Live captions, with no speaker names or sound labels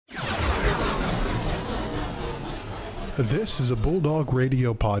This is a Bulldog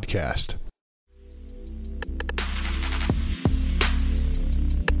Radio podcast.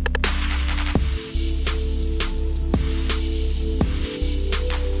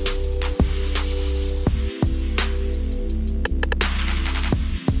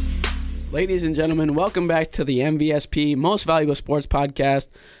 Ladies and gentlemen, welcome back to the MVSP Most Valuable Sports Podcast.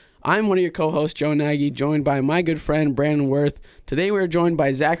 I'm one of your co-hosts, Joe Nagy, joined by my good friend, Brandon Worth. Today we're joined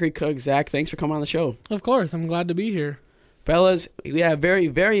by Zachary Cook. Zach, thanks for coming on the show. Of course, I'm glad to be here. Fellas, we had a very,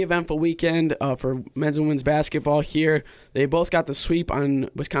 very eventful weekend for men's and women's basketball here. They both got the sweep on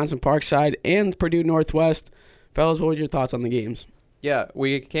Wisconsin Parkside and Purdue Northwest. Fellas, what were your thoughts on the games? Yeah,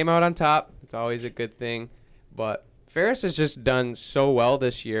 we came out on top. It's always a good thing, but Ferris has just done so well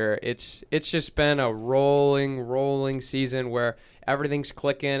this year. It's just been a rolling season where everything's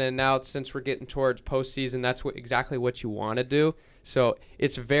clicking, and now since we're getting towards postseason, that's exactly what you want to do. So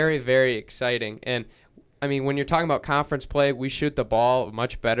it's very, very exciting. And, I mean, when you're talking about conference play, we shoot the ball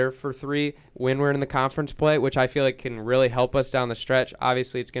much better for three when we're in the conference play, which I feel like can really help us down the stretch.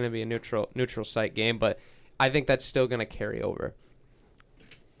 Obviously, it's going to be a neutral site game, but I think that's still going to carry over.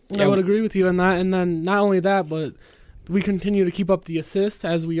 I would agree with you on that. And then not only that, but we continue to keep up the assists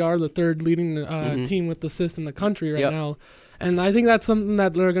as we are the third leading team with assists in the country right now. And I think that's something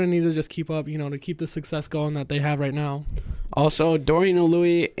that they're going to need to just keep up, to keep the success going that they have right now. Also, Dorian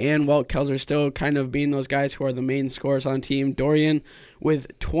O'Louis and Walt Kelzer still kind of being those guys who are the main scorers on the team. Dorian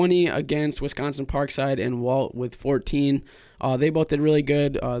with 20 against Wisconsin Parkside and Walt with 14. They both did really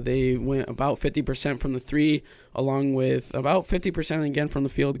good. They went about 50% from the three, along with about 50% again from the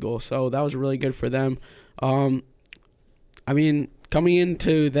field goal. So that was really good for them. Coming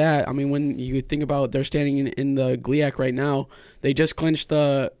into that, when you think about they're standing in the GLIAC right now, they just clinched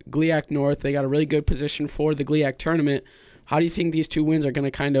the GLIAC North. They got a really good position for the GLIAC tournament. How do you think these two wins are going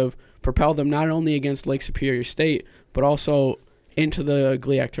to kind of propel them not only against Lake Superior State, but also into the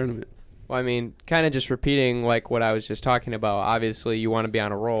GLIAC tournament? Well, kind of just repeating like what I was just talking about. Obviously, you want to be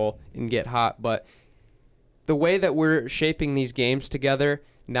on a roll and get hot, but the way that we're shaping these games together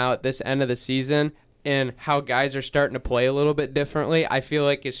now at this end of the season and how guys are starting to play a little bit differently, I feel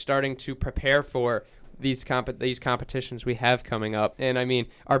like is starting to prepare for these competitions we have coming up. And,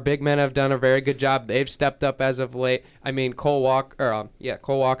 our big men have done a very good job. They've stepped up as of late. Cole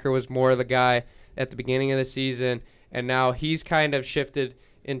Walker was more the guy at the beginning of the season, and now he's kind of shifted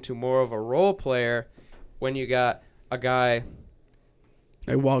into more of a role player when you got a guy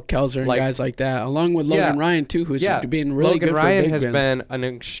like Walt Kelzer and guys like that, along with Logan Ryan too, who's being really good. Logan Ryan for has been an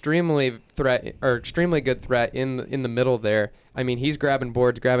extremely good threat in the middle there. He's grabbing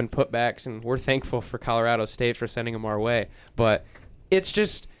boards, grabbing putbacks, and we're thankful for Colorado State for sending him our way. But it's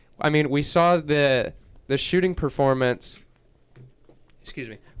just, we saw the shooting performance. Excuse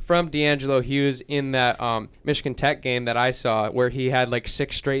me. From D'Angelo Hughes in that Michigan Tech game that I saw where he had like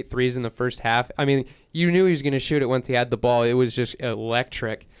 6 straight threes in the first half. You knew he was going to shoot it once he had the ball. It was just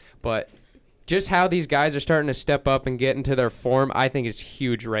electric. But just how these guys are starting to step up and get into their form, I think is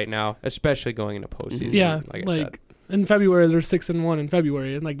huge right now, especially going into postseason. Yeah, like I said. In February, they're 6-1 in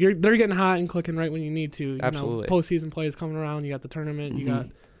February. And they're getting hot and clicking right when you need to. Absolutely. Postseason play is coming around. You got the tournament. You got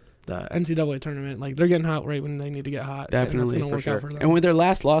the NCAA tournament. They're getting hot right when they need to get hot. Definitely, and for sure. And with their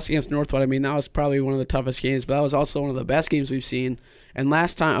last loss against Northwood, that was probably one of the toughest games, but that was also one of the best games we've seen. And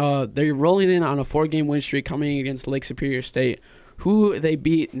last time, they're rolling in on a 4-game win streak coming against Lake Superior State, who they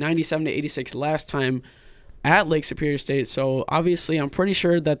beat 97-86 last time at Lake Superior State. So obviously, I'm pretty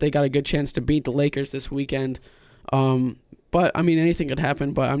sure that they got a good chance to beat the Lakers this weekend. But anything could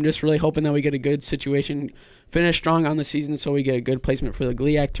happen. But I'm just really hoping that we get a good situation, finish strong on the season, so we get a good placement for the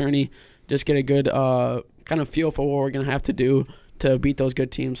GLIAC tourney. Just get a good kind of feel for what we're gonna have to do to beat those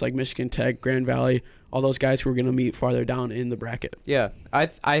good teams like Michigan Tech, Grand Valley, all those guys who are gonna meet farther down in the bracket. Yeah,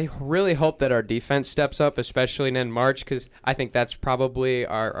 I really hope that our defense steps up, especially in March, because I think that's probably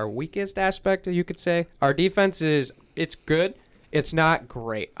our weakest aspect. You could say our defense it's good. It's not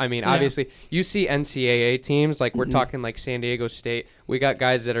great. Obviously, you see NCAA teams, like we're talking like San Diego State. We got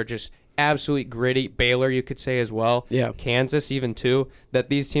guys that are just absolutely gritty. Baylor, you could say as well. Yeah. Kansas even too, that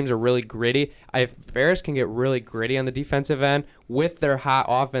these teams are really gritty. If Ferris can get really gritty on the defensive end with their hot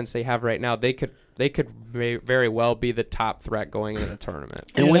offense they have right now, they could very well be the top threat going into the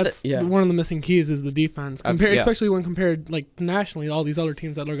tournament. And that's one of the missing keys is the defense. Especially when compared nationally to all these other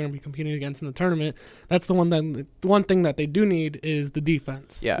teams that are going to be competing against in the tournament. That's the one thing that they do need is the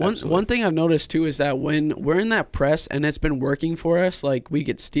defense. Yeah. One thing I've noticed too is that when we're in that press and it's been working for us, like we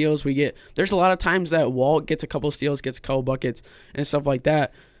get steals, there's a lot of times that Walt gets a couple steals, gets a couple buckets and stuff like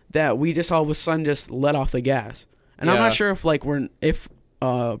that we just all of a sudden just let off the gas. And I'm not sure if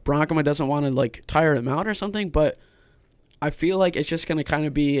Bronkema doesn't want to tire him out or something, but I feel like it's just going to kind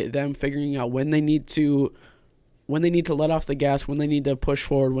of be them figuring out when they need to let off the gas, when they need to push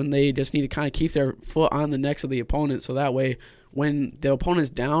forward, when they just need to kind of keep their foot on the necks of the opponent, so that way when the opponent's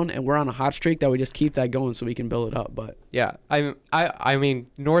down and we're on a hot streak, that we just keep that going so we can build it up. But yeah, I mean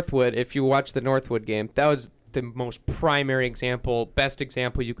Northwood, if you watch the Northwood game, that was the most primary example, best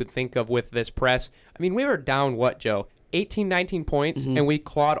example you could think of with this press. I mean, we were down, what, Joe? 18, 19 points, and we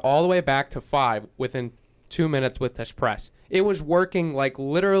clawed all the way back to 5 within 2 minutes with this press. It was working like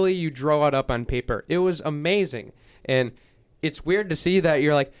literally you draw it up on paper. It was amazing. And it's weird to see that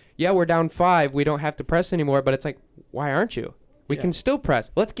you're like, yeah, we're down 5. We don't have to press anymore. But it's like, why aren't you? We can still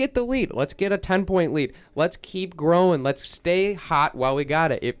press. Let's get the lead. Let's get a 10-point lead. Let's keep growing. Let's stay hot while we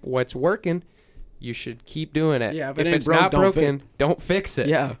got it. If what's working, you should keep doing it. Yeah, if it's not broken, don't fix it.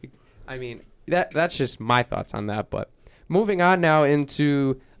 Yeah. I mean, that's just my thoughts on that. But moving on now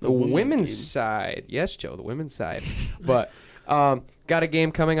into the women's side. Yes, Joe, the women's side. But got a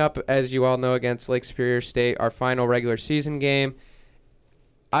game coming up, as you all know, against Lake Superior State, our final regular season game.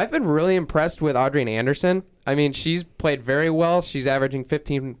 I've been really impressed with Audrey Anderson. I mean, she's played very well. She's averaging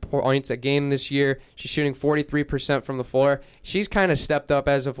 15 points a game this year. She's shooting 43% from the floor. She's kind of stepped up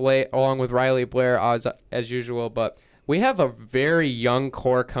as of late, along with Riley Blair as usual. But we have a very young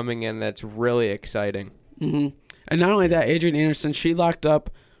core coming in that's really exciting. Mm-hmm. And not only that, Adrian Anderson, she locked up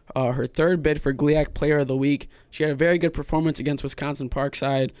her third bid for GLIAC Player of the Week. She had a very good performance against Wisconsin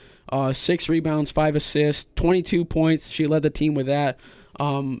Parkside. 6 rebounds, 5 assists, 22 points. She led the team with that.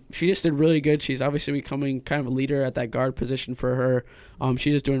 She just did really good. She's obviously becoming kind of a leader at that guard position for her.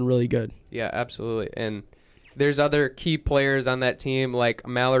 She's just doing really good. Yeah, absolutely. And there's other key players on that team like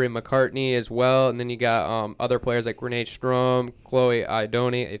Mallory McCartney as well. And then you got other players like Renee Strom, Chloe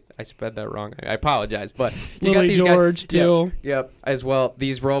Idoni. I spelled that wrong. I apologize. But you got these George, guys, too. Yep, as well.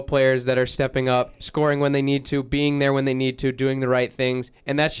 These role players that are stepping up, scoring when they need to, being there when they need to, doing the right things.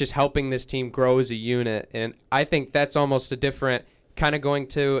 And that's just helping this team grow as a unit. And I think that's almost a different kind of going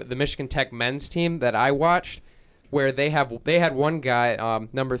to the Michigan Tech men's team that I watched, where they had one guy,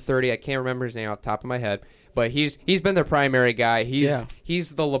 number 30, I can't remember his name off the top of my head, but he's been their primary guy. He's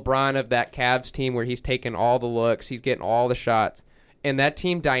the LeBron of that Cavs team, where he's taking all the looks, he's getting all the shots, and that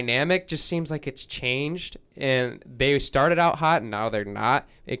team dynamic just seems like it's changed. And they started out hot, and now they're not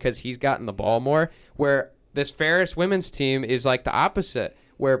because he's gotten the ball more. Where this Ferris women's team is like the opposite,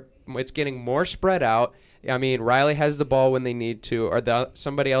 where it's getting more spread out. I mean, Riley has the ball when they need to, or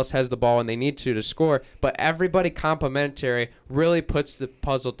somebody else has the ball when they need to score, but everybody complementary really puts the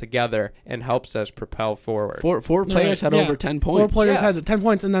puzzle together and helps us propel forward. Four players had over 10 points. 4 players had 10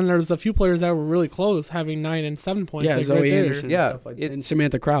 points, and then there's a few players that were really close, having 9 and 7 points. Yeah, like Zoe right Anderson there. and stuff like that. And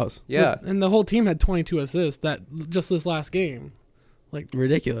Samantha Krause. Yeah. And the whole team had 22 assists just this last game. Like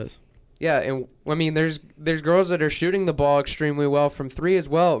ridiculous. Yeah, and I mean, there's girls that are shooting the ball extremely well from 3 as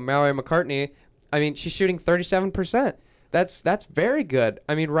well. Mallory McCartney, I mean, she's shooting 37%. That's very good.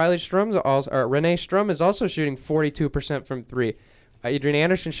 I mean, Renee Strom is also shooting 42% from 3. Adrian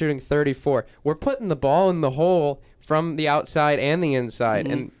Anderson shooting 34. We're putting the ball in the hole from the outside and the inside,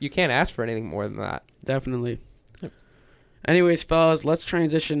 and you can't ask for anything more than that. Definitely. Anyways, fellas, let's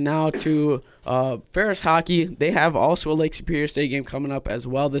transition now to Ferris hockey. They have also a Lake Superior State game coming up as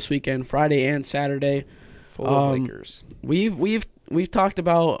well this weekend, Friday and Saturday. Full of Lakers. We've talked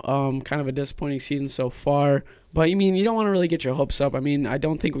about kind of a disappointing season so far, but I mean, you don't want to really get your hopes up. I mean, I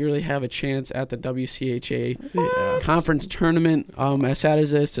don't think we really have a chance at the WCHA conference tournament, as sad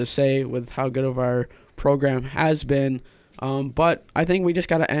as it is to say with how good of our program has been. But I think we just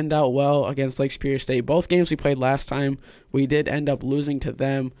got to end out well against Lake Superior State. Both games we played last time, we did end up losing to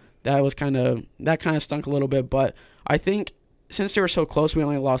them. That kind of stunk a little bit, but I think since they were so close, we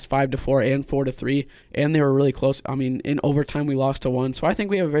only lost 5-4 and 4-3, and they were really close. I mean, in overtime, we lost to 1. So I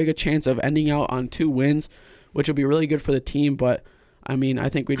think we have a very good chance of ending out on 2 wins, which will be really good for the team. But, I mean, I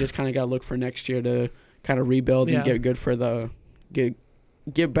think we just kind of got to look for next year to kind of rebuild and get good for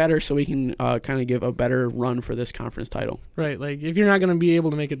get better so we can kind of give a better run for this conference title. Right. Like, if you're not going to be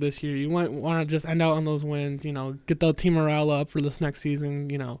able to make it this year, you want to just end out on those wins, get the team morale up for this next season,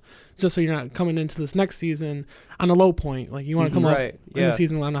 just so you're not coming into this next season on a low point. Like, you want to come up in the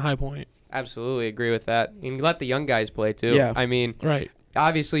season on a high point. Absolutely agree with that. And you let the young guys play, too. Yeah. I mean, right.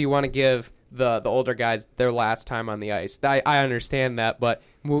 Obviously you want to give the older guys their last time on the ice. I understand that, but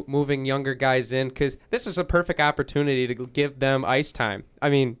moving younger guys in, because this is a perfect opportunity to give them ice time. I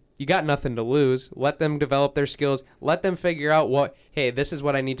mean, you got nothing to lose. Let them develop their skills. Let them figure out hey, this is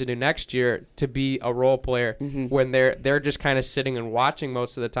what I need to do next year to be a role player when they're just kind of sitting and watching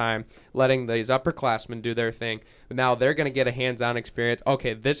most of the time, letting these upperclassmen do their thing. But now they're going to get a hands-on experience.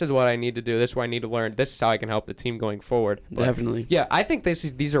 Okay, this is what I need to do. This is what I need to learn. This is how I can help the team going forward. But Definitely. yeah, I think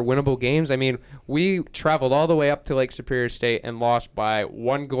these are winnable games. I mean, we traveled all the way up to Lake Superior State and lost by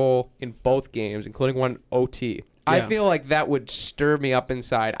 1 goal in both games, including 1 OT. Yeah. I feel like that would stir me up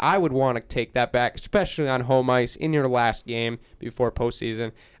inside. I would want to take that back, especially on home ice in your last game before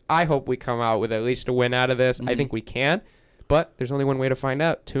postseason. I hope we come out with at least a win out of this. I think we can, but there's only one way to find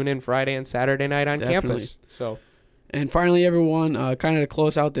out. Tune in Friday and Saturday night on campus. So, and finally, everyone, kind of to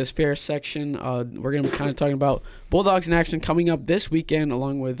close out this fair section, we're going to be kind of talking about Bulldogs in action coming up this weekend,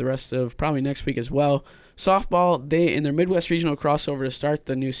 along with the rest of probably next week as well. Softball, they in their Midwest Regional crossover to start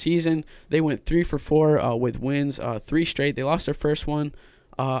the new season, they went 3 for 4 with wins, 3 straight. They lost their first one.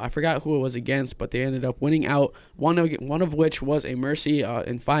 I forgot who it was against, but they ended up winning out, one of which was a Mercy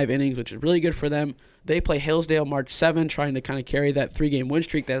in 5 innings, which is really good for them. They play Hillsdale March 7, trying to kind of carry that 3-game win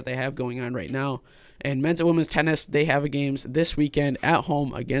streak that they have going on right now. And men's and women's tennis, they have games this weekend at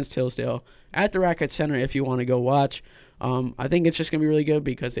home against Hillsdale at the Racket Center if you want to go watch. I think it's just going to be really good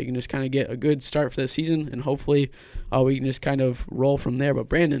because they can just kind of get a good start for the season, and hopefully we can just kind of roll from there. But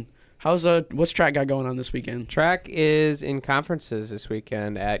Brandon, what's track got going on this weekend? Track is in conferences this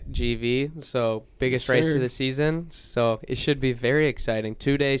weekend at GV, so biggest race of the season. So it should be very exciting.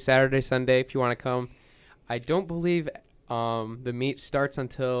 2 days, Saturday, Sunday, if you want to come. I don't believe the meet starts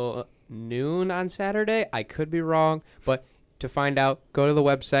until noon on Saturday. I could be wrong, but to find out, go to the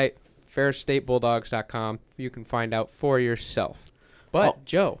website, FerrisStateBulldogs.com. You can find out for yourself. But,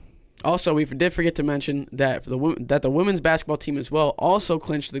 Joe. Also, we did forget to mention that the women's basketball team as well also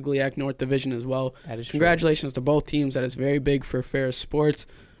clinched the GLIAC North Division as well. That is Congratulations to both teams. That is very big for Ferris sports.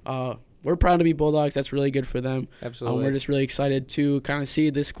 We're proud to be Bulldogs. That's really good for them. Absolutely. We're just really excited to kind of see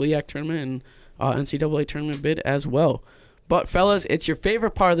this GLIAC tournament and NCAA tournament bid as well. But, fellas, it's your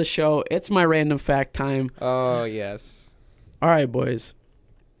favorite part of the show. It's my random fact time. Oh, yes. All right, boys.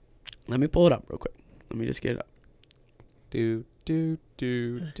 Let me pull it up real quick. Let me just get it up.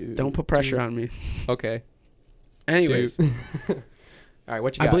 Don't put pressure on me. Okay. Anyways. All right,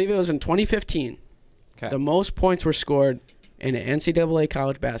 what you got? I believe it was in 2015. Okay. The most points were scored in an NCAA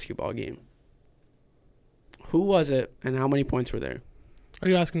college basketball game. Who was it, and how many points were there? Are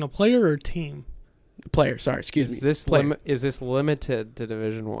you asking a player or a team? Player, sorry, excuse me. Is this limited to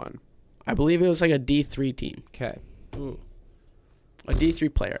Division I? I believe it was like a D3 team. Okay. Ooh. A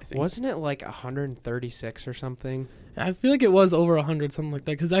D3 player, I think. Wasn't it like 136 or something? I feel like it was over 100, something like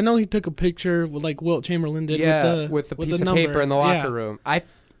that. Because I know he took a picture with, like Wilt Chamberlain did. With the piece of paper in the locker room.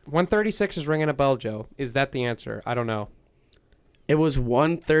 136 is ringing a bell, Joe. Is that the answer? I don't know. It was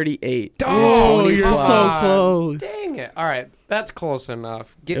 138. Oh, you're so close. Dang it. All right. That's close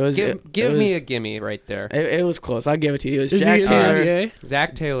enough. Give me a gimme right there. It was close. I'll give it to you. It was Jack Taylor.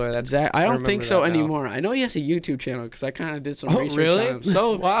 Zach Taylor. That's Zach. I don't think so anymore. I know he has a YouTube channel because I kind of did some research on him.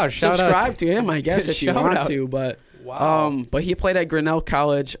 So wow, subscribe to him, I guess, if you want to. But wow. But he played at Grinnell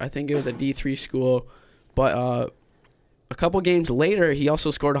College. I think it was a D3 school. But a couple games later, he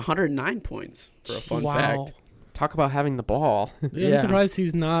also scored 109 points for a fun fact. Talk about having the ball. I'm surprised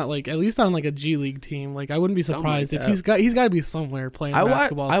he's not at least on a G League team. I wouldn't be surprised if he's got to be somewhere playing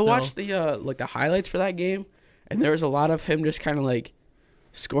basketball. I watched the the highlights for that game, and there was a lot of him just kind of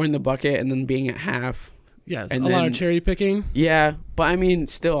scoring the bucket and then being at half. Yes, and a lot of cherry picking. Yeah, but I mean,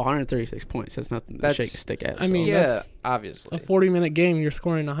 still 136 points. That's nothing to shake a stick at. I mean, that's obviously a 40-minute game. You're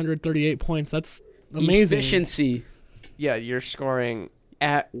scoring 138 points. That's amazing. Efficiency. Yeah, you're scoring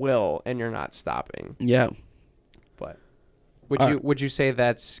at will, and you're not stopping. Yeah. But would you say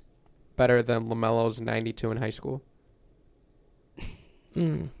that's better than LaMelo's 92 in high school?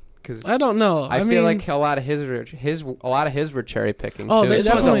 Because I don't know. I feel like a lot of his were cherry picking. Oh, too. they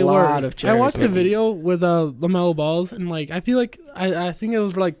definitely were. I watched picking. a video with LaMelo Balls, and I feel like I think it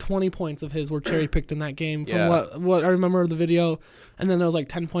was 20 points of his were cherry picked in that game from what I remember of the video, and then there was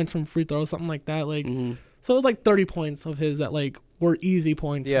 10 points from free throws, something like that. So it was 30 points of his that were easy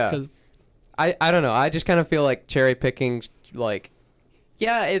points. Yeah. Because I don't know. I just kind of feel like cherry picking.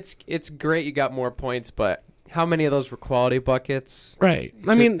 It's great you got more points, but how many of those were quality buckets? Right.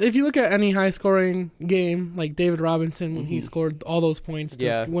 I mean, if you look at any high-scoring game, like David Robinson, when he scored all those points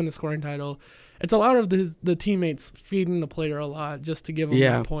to win the scoring title, it's a lot of the teammates feeding the player a lot just to give him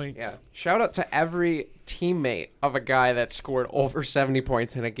that points. Yeah. Shout out to every teammate of a guy that scored over 70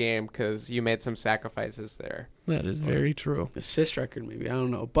 points in a game because you made some sacrifices there. That is very true. Assist record, maybe. I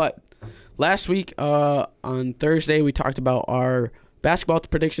don't know. But last week on Thursday, we talked about our basketball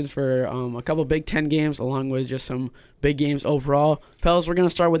predictions for a couple Big Ten games, along with just some big games overall. Fellas, we're going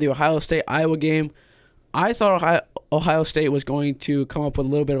to start with the Ohio State-Iowa game. I thought Ohio State was going to come up with a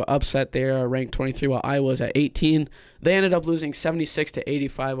little bit of an upset there, ranked 23 while Iowa was at 18. They ended up losing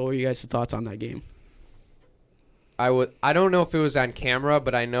 76-85. What were you guys' thoughts on that game? I don't know if it was on camera,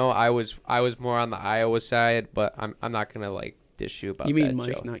 but I know I was more on the Iowa side, but I'm not gonna like dish you about that. You mean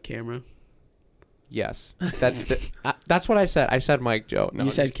Mike, Joe. not camera? Yes, that's what I said. I said Mike Joe. No,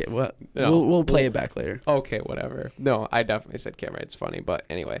 you said what? No. We'll play it back later. Okay, whatever. No, I definitely said camera. It's funny, but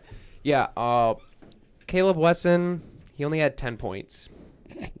anyway, yeah. Caleb Wesson, he only had 10 points.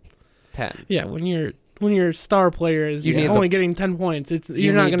 10. Yeah, when your star player is only getting 10 points,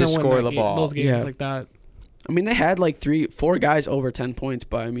 you're not going to score win the ball. Those games like that. I mean, they had like 4 guys over 10 points,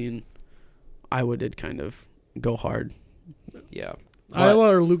 but I mean, Iowa did kind of go hard. Yeah.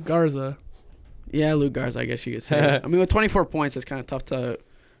 Iowa or Luke Garza? Yeah, Luke Garza, I guess you could say. I mean, with 24 points, it's kind of tough to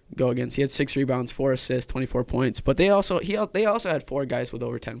go against. He had 6 rebounds, 4 assists, 24 points, but they also had 4 guys with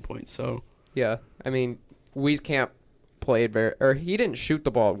over 10 points. So yeah, I mean, Wieskamp played he didn't shoot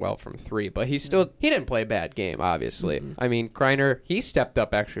the ball well from 3, but he didn't play a bad game, obviously. Mm-hmm. I mean, Kreiner, he stepped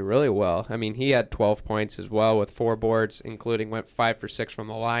up actually really well. I mean, he had 12 points as well with 4 boards, including went 5 for 6 from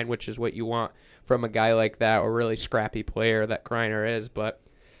the line, which is what you want from a guy like that, a really scrappy player that Kreiner is. But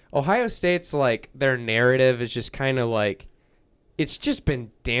Ohio State's like, their narrative is just kind of like, it's just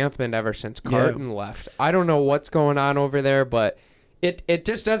been dampened ever since Carton left. I don't know what's going on over there, but It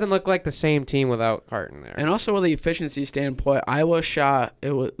just doesn't look like the same team without Carton there. And also with the efficiency standpoint, Iowa shot,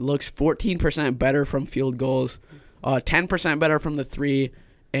 looks 14% better from field goals, 10% better from the 3,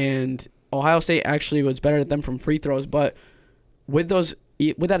 and Ohio State actually was better than them from free throws. But with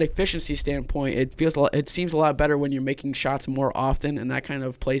that efficiency standpoint, it seems a lot better when you're making shots more often, and that kind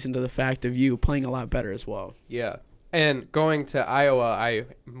of plays into the fact of you playing a lot better as well. Yeah. And going to Iowa, I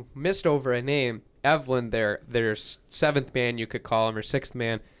missed over a name. Evelyn, their 7th man, you could call him, or 6th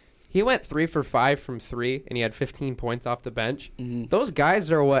man, he went 3 for 5 from 3, and he had 15 points off the bench. Mm-hmm. Those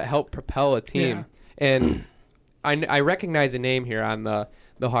guys are what help propel a team. Yeah. And I recognize a name here on the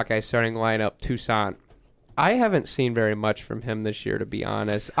Hawkeye starting lineup, Toussaint. I haven't seen very much from him this year, to be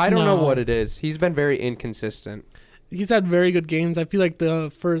honest. I don't know what it is. He's been very inconsistent. He's had very good games. I feel like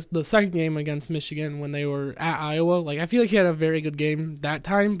the second game against Michigan when they were at Iowa, like I feel like he had a very good game that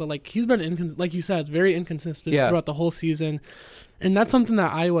time, but like he's been like you said, very inconsistent throughout the whole season. And that's something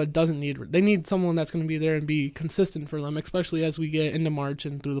that Iowa doesn't need. They need someone that's going to be there and be consistent for them, especially as we get into March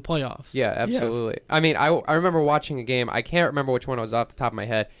and through the playoffs. Yeah, absolutely. Yeah. I mean, I remember watching a game. I can't remember which one it was off the top of my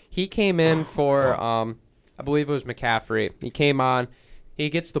head. He came in for I believe it was McCaffrey. He came on, he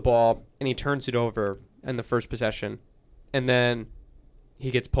gets the ball, and he turns it over in the first possession, and then he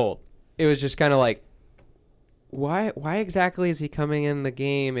gets pulled. It was just kind of like, why exactly is he coming in the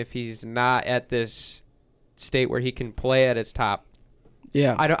game if he's not at this state where he can play at his top?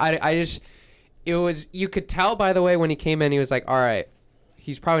 Yeah. It was, you could tell by the way when he came in, he was like, all right,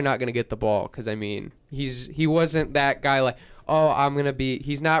 he's probably not going to get the ball because, I mean, he wasn't that guy like, oh,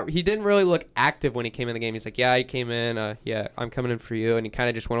 he didn't really look active when he came in the game. He's like, yeah, he came in, yeah, I'm coming in for you, and he kind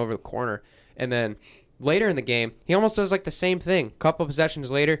of just went over the corner. And then later in the game, he almost does like the same thing. A couple possessions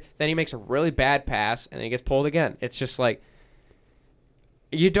later, then he makes a really bad pass, and then he gets pulled again. It's just like,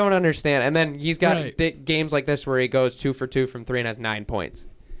 you don't understand. And then he's got games like this where he goes 2 for 2 from 3 and has 9 points.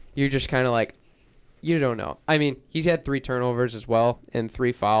 You're just kind of like, you don't know. I mean, he's had 3 turnovers as well and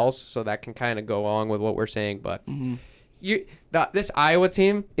 3 fouls, so that can kind of go along with what we're saying. But this Iowa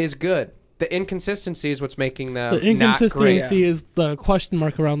team is good. The inconsistency is what's making them The inconsistency not great. Is the question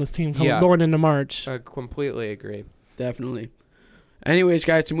mark around this team going into March. I completely agree. Definitely. Anyways,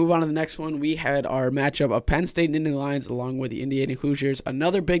 guys, to move on to the next one, we had our matchup of Penn State and Nittany Lions along with the Indiana Hoosiers.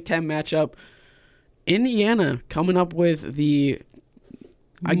 Another Big Ten matchup. Indiana coming up with the,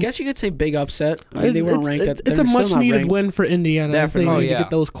 I guess you could say, big upset. I mean, they weren't ranked. It's a much-needed win for Indiana. Definitely. As they need to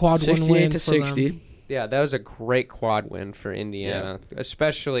get those quad win wins 68-60. Yeah, that was a great quad win for Indiana,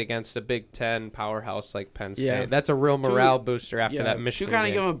 especially against a Big Ten powerhouse like Penn State. Yeah. That's a real morale booster after that Michigan to kind of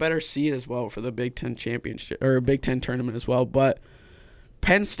game. give them a better seed as well for the Big Ten championship or Big Ten tournament as well. But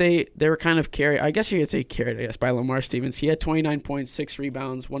Penn State, they were kind of carried. I guess you could say carried, by Lamar Stevens. He had 29 points, 6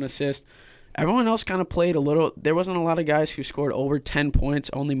 rebounds, 1 assist. Everyone else kind of played a little. There wasn't a lot of guys who scored over 10 points.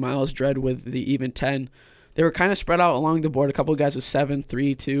 Only Miles Dredd with the even 10. They were kind of spread out along the board. A couple of guys with 7,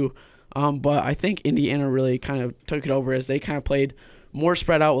 3, 2. But I think Indiana really kind of took it over as they kind of played more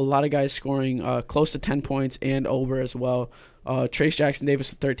spread out with a lot of guys scoring close to 10 points and over as well. Trace Jackson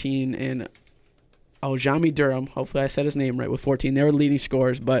Davis with 13 and Jami Durham, hopefully I said his name right, with 14. They were leading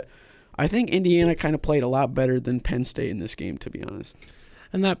scorers, but I think Indiana kind of played a lot better than Penn State in this game, to be honest.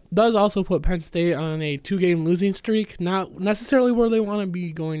 And that does also put Penn State on a 2-game losing streak, not necessarily where they want to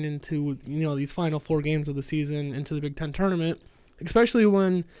be going into, these final 4 games of the season into the Big Ten tournament, especially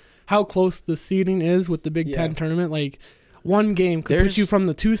when how close the seeding is with the Big Ten tournament. Like, one game could put you from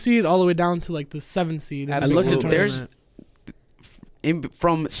the 2 seed all the way down to, like, the 7 seed. I looked at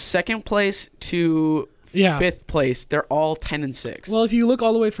from second place to 5th place, they're all 10-6. Well, if you look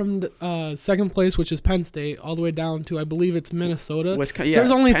all the way from the, second place, which is Penn State, all the way down to, I believe it's Minnesota,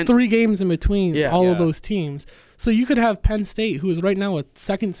 there's only 3 games in between all of those teams. So you could have Penn State, who is right now a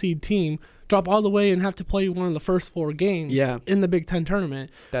 2nd seed team, drop all the way and have to play one of the first 4 games in the Big Ten tournament,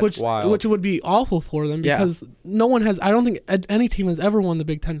 which would be awful for them because no one has. I don't think any team has ever won the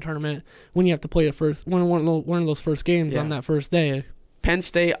Big Ten tournament when you have to play one of those first games on that first day. Penn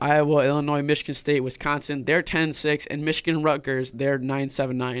State, Iowa, Illinois, Michigan State, Wisconsin, they're 10-6, and Michigan, Rutgers, they're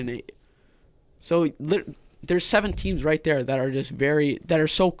 9-7, 9-8. So there's 7 teams right there that are just that are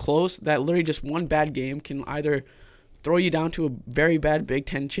so close that literally just one bad game can either throw you down to a very bad Big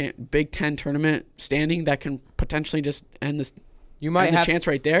Ten tournament standing that can potentially just end this. You might have a chance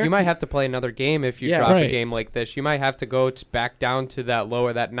right there. You might have to play another game if you drop a game like this. You might have to go back down to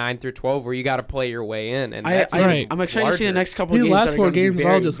that 9 through 12 where you got to play your way in. And I'm excited to see the next couple of games. These last 4 games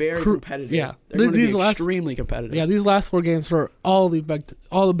are all just very competitive. Yeah, they're going to be extremely competitive. Yeah, these last 4 games for all the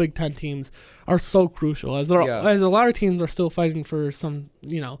Big Ten teams are so crucial as a lot of teams are still fighting for some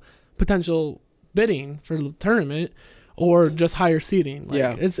potential bidding for the tournament or just higher seeding.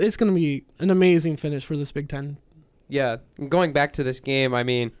 It's going to be an amazing finish for this Big Ten. Yeah, going back to this game, I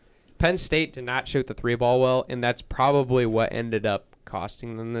mean, Penn State did not shoot the 3-ball well, and that's probably what ended up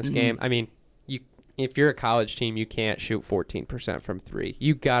costing them this game. I mean, if you're a college team, you can't shoot 14% from 3.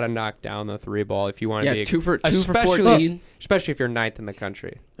 You got to knock down the 3-ball if you want to be 2 for 14, especially if you're 9th in the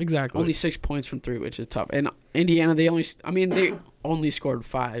country. Exactly. Only 6 points from 3, which is tough. And Indiana, they only scored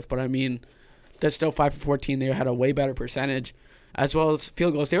 5, but I mean, that's still 5 for 14. They had a way better percentage. As well as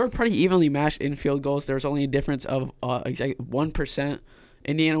field goals. They were pretty evenly matched in field goals. There was only a difference of 1%.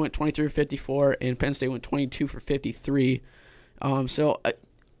 Indiana went 23 for 54, and Penn State went 22 for 53. So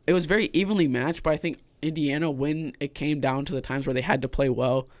it was very evenly matched, but I think Indiana, when it came down to the times where they had to play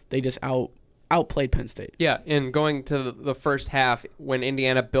well, they just outplayed Penn State. Yeah, and going to the first half, when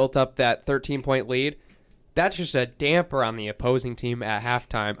Indiana built up that 13-point lead, that's just a damper on the opposing team at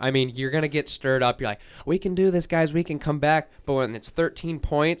halftime. I mean, you're going to get stirred up. You're like, we can do this, guys. We can come back. But when it's 13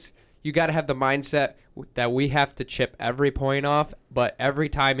 points, you got to have the mindset that we have to chip every point off. But every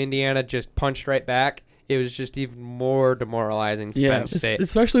time Indiana just punched right back, it was just even more demoralizing to Penn State.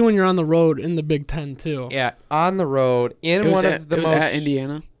 Especially when you're on the road in the Big Ten, too. Yeah, on the road in one of the most... It was at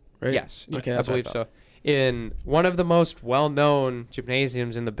Indiana, right? Yes. Okay, I believe so. In one of the most well-known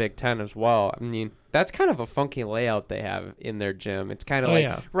gymnasiums in the Big Ten as well. I mean, that's kind of a funky layout they have in their gym. It's kind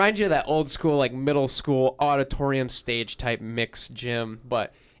of reminds you of that old school, like middle school auditorium stage type mixed gym.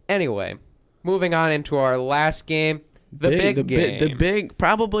 But anyway, moving on into our last game, the big,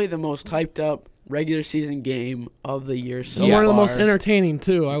 probably the most hyped up regular season game of the year so far. One of the most entertaining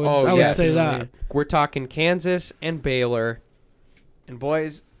too. I would say that. We're talking Kansas and Baylor, and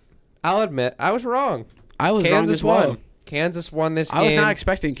boys, I'll admit I was wrong. I was wrong as well. Kansas won this game. I was not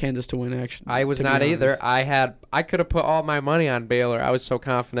expecting Kansas to win, actually. I was not either. I could have put all my money on Baylor. I was so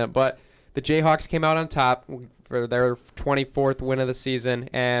confident. But the Jayhawks came out on top for their 24th win of the season.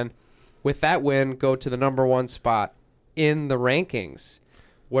 And with that win, go to the number 1 spot in the rankings.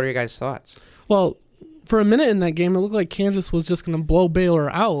 What are your guys' thoughts? Well, for a minute in that game, it looked like Kansas was just going to blow Baylor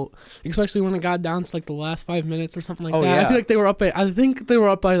out, especially when it got down to like the last 5 minutes or something like that. Yeah. I feel like they were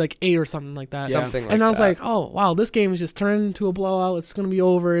up by like 8 or something like that. And I was like, oh, wow, this game is just turning into a blowout. It's going to be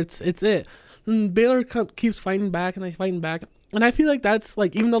over. It's it. And Baylor keeps fighting back, and they fighting back. And I feel like that's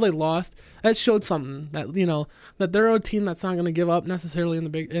like, even though they lost, that showed something that, that they're a team that's not going to give up necessarily in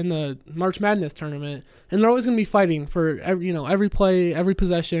the March Madness tournament, and they're always going to be fighting for every play, every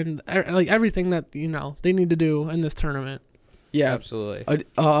possession, like everything that they need to do in this tournament. Yeah, absolutely.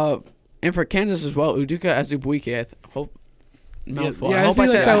 And for Kansas as well, Udoka Azubuike, I hope. Mouthful. Yeah, I hope I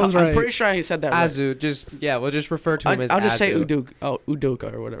said that was right. I'm pretty sure I said that right. We'll just refer to him as Azu. I'll just say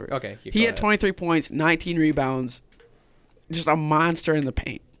Udoka or whatever. Okay. He had 23 points, 19 rebounds, just a monster in the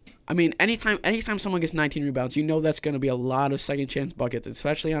paint. I mean, anytime someone gets 19 rebounds, that's going to be a lot of second chance buckets,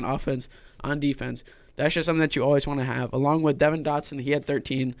 especially on offense, on defense. That's just something that you always want to have. Along with Devin Dotson, he had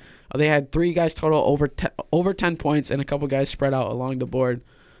 13. They had 3 guys total over 10 points, and a couple guys spread out along the board.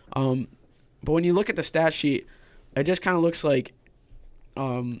 But when you look at the stat sheet, it just kind of looks like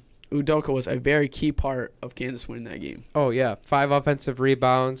Udoka was a very key part of Kansas winning that game. Oh, yeah. 5 offensive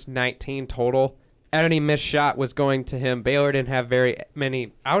rebounds, 19 total. Any missed shot was going to him. Baylor didn't have very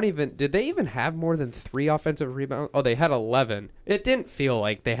many. Did they even have more than 3 offensive rebounds? Oh, they had 11. It didn't feel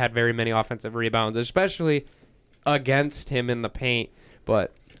like they had very many offensive rebounds, especially against him in the paint.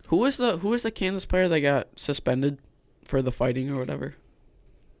 But who was the Kansas player that got suspended for the fighting or whatever?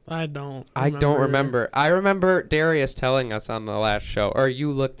 I don't remember. I remember Darius telling us on the last show, or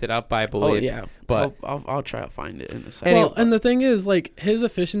you looked it up, I believe. Oh, yeah. But I'll try to find it in a second. Well, and the thing is, like, his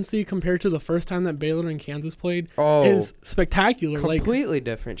efficiency compared to the first time that Baylor and Kansas played is spectacular. Completely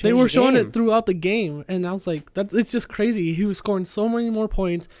different. They were showing it throughout the game, and I was like, it's just crazy. He was scoring so many more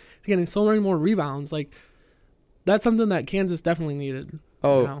points, getting so many more rebounds. Like, that's something that Kansas definitely needed.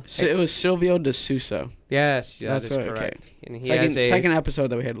 Oh, so it was Silvio De Sousa. Yes, that's correct. Okay. And he has a second episode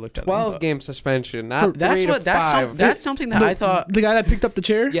that we had to look at. 12-game suspension, not 3 to 5. That's something that I thought. The guy that picked up the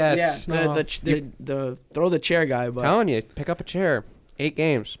chair? Yes. Yeah, the throw the chair guy. But telling you, pick up a chair. 8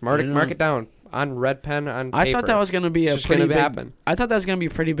 games. Mark it down on red pen on paper. I thought that was going to be I thought that was going to be a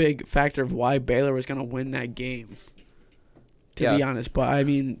pretty big factor of why Baylor was going to win that game. To be honest, but I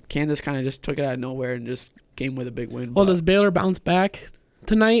mean, Kansas kind of just took it out of nowhere and just came with a big win. Well, does Baylor bounce back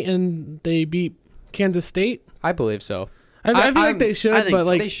tonight and they beat Kansas State? I believe so. I feel like they should, but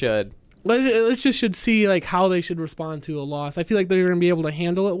like they should. Let's just see like how they should respond to a loss. I feel like they're going to be able to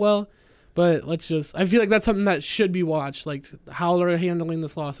handle it well, but I feel like that's something that should be watched, like how they're handling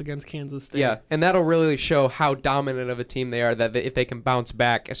this loss against Kansas State. Yeah, and that'll really show how dominant of a team they are. If they can bounce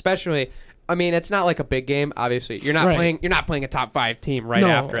back, especially. I mean, it's not like a big game. Obviously, you're not playing a top 5 team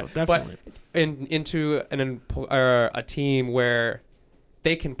after it. Definitely. But into a team where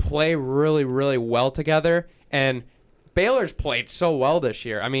they can play really, really well together. And Baylor's played so well this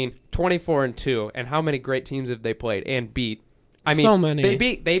year. I mean, 24-2, and how many great teams have they played and beat? I mean, so many.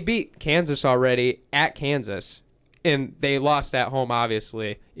 They beat Kansas already at Kansas, and they lost at home,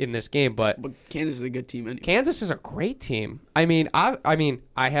 obviously, in this game. But Kansas is a good team. Anyway. Kansas is a great team. I mean, I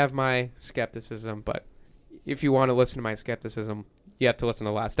have my skepticism, but if you want to listen to my skepticism, you have to listen to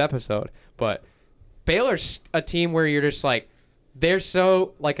the last episode. But Baylor's a team where you're just like, they're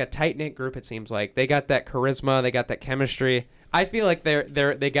so like a tight-knit group, it seems like. They got that charisma, they got that chemistry. I feel like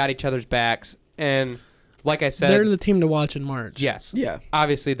they got each other's backs, and like I said, they're the team to watch in March. Yes. Yeah.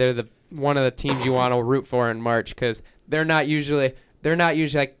 Obviously, they're one of the teams you want to root for in March because they're not usually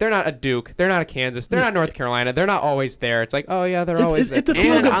like, they're not a Duke, they're not a Kansas, they're not North Carolina, they're not always there. It's like, oh yeah, they're always there. It's a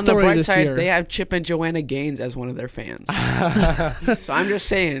feel-good on the story bright this side, year. they have Chip and Joanna Gaines as one of their fans. So I'm just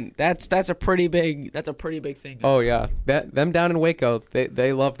saying that's a pretty big thing. Oh yeah, them down in Waco,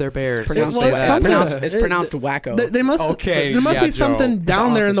 they love their Bears. It's pronounced Wacko. There must be something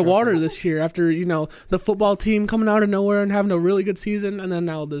down there in the water this year after the football team coming out of nowhere and having a really good season, and then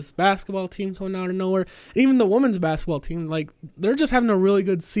now this basketball team coming out of nowhere. Even the women's basketball team, like they're just having a really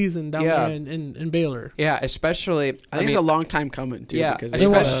good season down there in Baylor. Yeah, especially. I think it's a long time coming too. Yeah,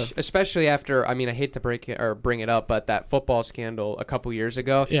 because especially after. I mean, I hate to bring it up, but that football scandal a couple years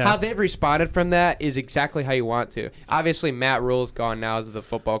ago. Yeah. How they've responded from that is exactly how you want to. Obviously, Matt Rule's gone now as the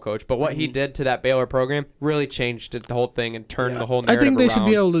football coach, but what he did to that Baylor program really changed the whole thing and turned the whole narrative I think they around. should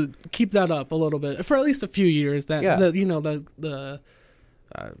be able to keep that up a little bit for at least a few years. The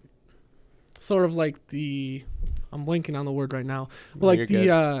sort of like the. I'm blanking on the word right now. But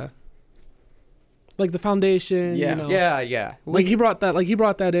like the foundation. Yeah. Like he brought that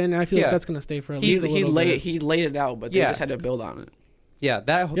in, and I feel like that's gonna stay for at least a little bit. He laid it out, but they just had to build on it. Yeah,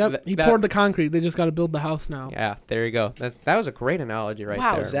 he poured the concrete. They just got to build the house now. Yeah, there you go. That was a great analogy there.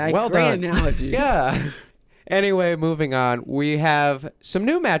 Wow, Zach, well great done. analogy. Yeah. Anyway, moving on. We have some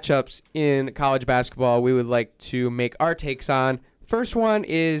new matchups in college basketball we would like to make our takes on. First one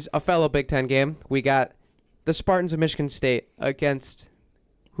is a fellow Big Ten game. We got the Spartans of Michigan State against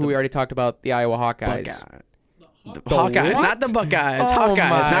who we already talked about, the Iowa Hawkeyes. Hawkeyes, not the Buckeyes. Oh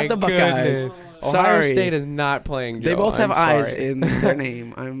Hawkeyes, not the Buckeyes. Ohio Sorry. State is not playing Joe. They both have I'm eyes sorry. in their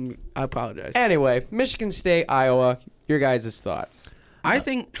name. I apologize. Anyway, Michigan State, Iowa. Your guys' thoughts? I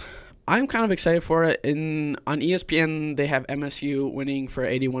think I'm kind of excited for it. On ESPN, they have MSU winning for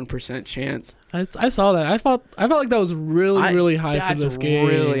 81% chance. I saw that. I felt like that was really high for this game.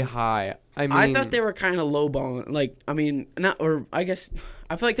 That's really high. I mean, I thought they were kind of lowballing.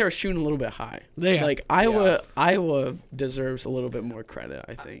 I feel like they were shooting a little bit high. Iowa deserves a little bit more credit,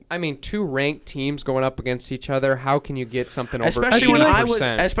 I think. I mean, 2 ranked teams going up against each other. How can you get something over especially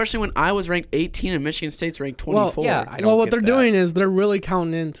 80%? Especially when I was ranked 18 and Michigan State's ranked 24. What they're doing is they're really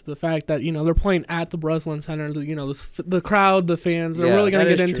counting into the fact that they're playing at the Breslin Center. The crowd, the fans, they're really going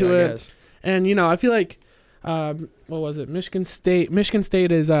to get into it. And I feel like what was it? Michigan State. Michigan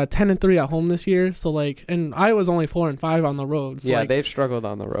State is 10-3 at home this year. So like, and Iowa's only 4-5 on the road. So yeah, like, they've struggled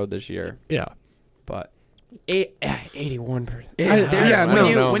on the road this year. Yeah, but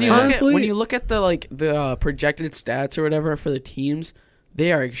 81%. When you look at the projected stats or whatever for the teams,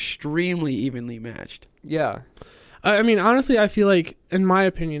 they are extremely evenly matched. Yeah. I mean, honestly, I feel like, in my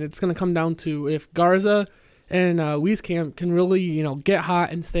opinion, it's going to come down to if Garza and Wieskamp can really, get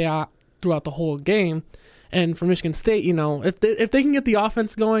hot and stay hot throughout the whole game. And for Michigan State, if they can get the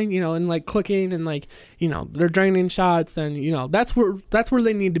offense going, and like clicking and like, they're draining shots, then that's where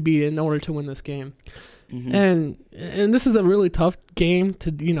they need to be in order to win this game. Mm-hmm. And this is a really tough game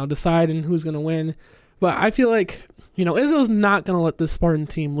to decide and who's going to win. But I feel like Izzo's not going to let this Spartan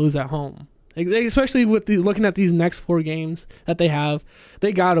team lose at home. Especially with looking at these next 4 games that they have,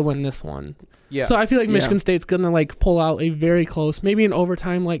 they got to win this one. Yeah. So I feel like Michigan State's going to like pull out a very close, maybe an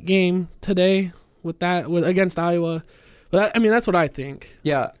overtime like game today against Iowa. But that's what I think.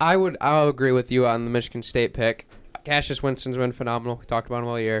 Yeah, I'll agree with you on the Michigan State pick. Cassius Winston's been phenomenal. We talked about him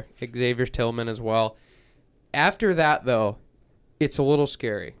all year. Xavier Tillman as well. After that, though, it's a little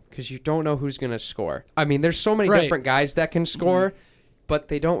scary because you don't know who's going to score. I mean, there's so many different guys that can score, but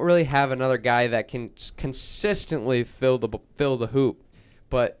they don't really have another guy that can consistently fill the hoop.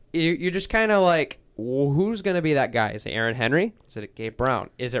 But you're just kind of like, who's going to be that guy? Is it Aaron Henry? Is it Gabe Brown?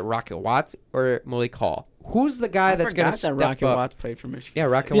 Is it Rocket Watts or Malik Hall? Who's the guy that's going to step up? Rocket Watts played for Michigan State.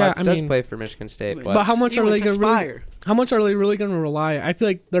 Yeah, Rocket Watts does play for Michigan State. But how much are they going to How much are they really going to rely? I feel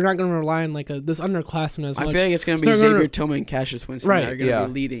like they're not going to rely on like this underclassmen as much. I feel like it's going to be Xavier Tillman and Cassius Winston that are going to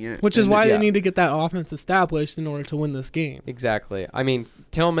be leading it. Which is why they need to get that offense established in order to win this game. Exactly. I mean,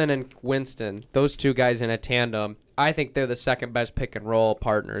 Tillman and Winston, those two guys in a tandem, I think they're the second best pick and roll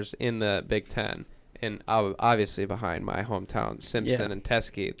partners in the Big Ten. And obviously behind my hometown, Simpson and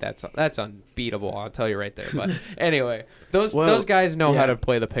Teskey, that's unbeatable. I'll tell you right there. But anyway, those guys know how to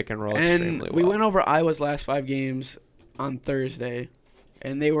play the pick and roll extremely well. We went over Iowa's last 5 games on Thursday,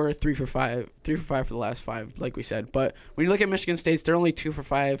 and they were 3 for 5 for the last 5, like we said. But when you look at Michigan State's, they're only 2 for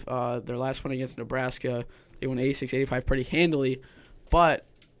 5. Their last one against Nebraska, they won 86-85 pretty handily. But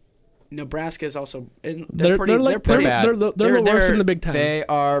Nebraska is also they're pretty bad. They're the worst in the Big Ten. They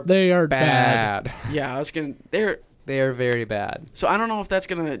are bad. Yeah, they are very bad. So I don't know if that's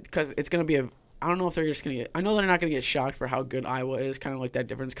because it's gonna be I don't know if they're just gonna get. I know they're not gonna get shocked for how good Iowa is. Kind of like that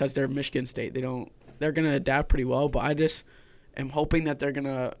difference because they're Michigan State. They're gonna adapt pretty well. But I just am hoping that they're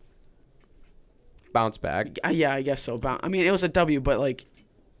gonna bounce back. Yeah, I guess so. I mean, it was a W, but like,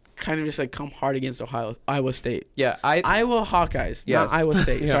 kind of just like come hard against Iowa State. Yeah, Iowa Hawkeyes, not Iowa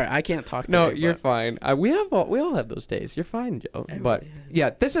State. Sorry, I can't talk. No, you're fine. We all have those days. You're fine, Joe. But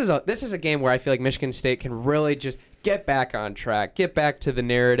yeah, this is a game where I feel like Michigan State can really just get back on track, get back to the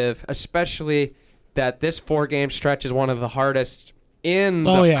narrative, especially that this 4-game stretch is one of the hardest in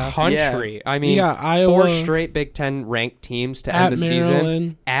the country. Yeah. I mean, Iowa, 4 straight Big Ten ranked teams to end the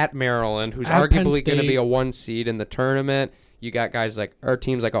season at Maryland, who's arguably going to be a 1 seed in the tournament. You got guys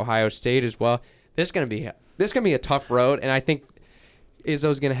teams like Ohio State as well. This is gonna be a tough road, and I think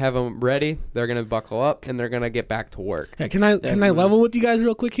Izzo's gonna have them ready. They're gonna buckle up and they're gonna get back to work. Yeah, can I level with you guys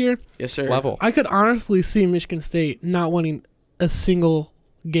real quick here? Yes, sir. Level. I could honestly see Michigan State not winning a single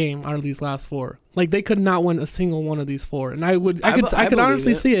game out of these last 4. Like they could not win a single one of these 4, and I could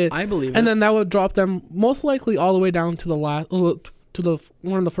honestly see it. I believe it. And then that would drop them most likely all the way down to one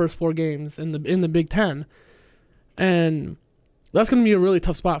of the first 4 games in the Big Ten, and that's going to be a really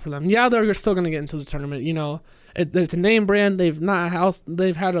tough spot for them. Yeah, they're still going to get into the tournament. It's a name brand. They've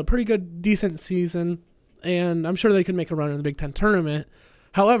had a pretty good, decent season, and I'm sure they could make a run in the Big Ten tournament.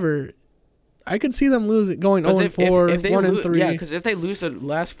 However, I could see them going 0-4, 1-3. Yeah, because if they lose the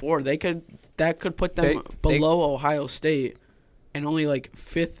last 4, that could put them below Ohio State, and only like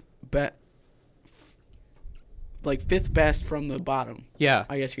fifth best from the bottom. Yeah,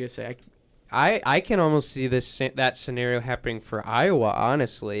 I guess you could say. I can almost see that scenario happening for Iowa,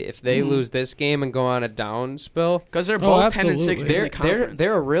 honestly. If they lose this game and go on a down spill. Because they're both 10-6 in the conference.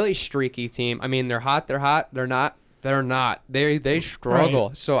 They're a really streaky team. I mean, they're hot. They're not. They struggle.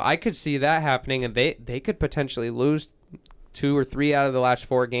 Right. So I could see that happening, and they could potentially lose 2 or 3 out of the last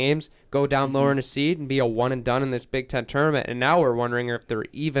 4 games, go down lower in a seed, and be a one and done in this Big Ten tournament. And now we're wondering if they're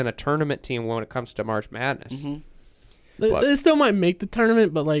even a tournament team when it comes to March Madness. Mm-hmm. They still might make the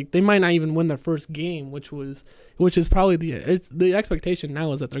tournament, but like they might not even win their first game, which is probably the expectation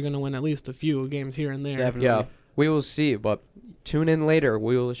now is that they're going to win at least a few games here and there. Definitely. Yeah, we will see, but tune in later.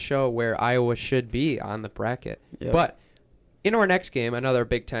 We will show where Iowa should be on the bracket. Yep. But in our next game, another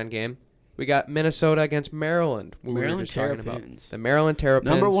Big Ten game, We got Minnesota against Maryland. We were just talking about the Maryland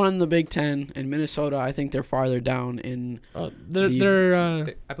Terrapins. Number 1 in the Big Ten, and Minnesota, I think they're farther down in. I believe they're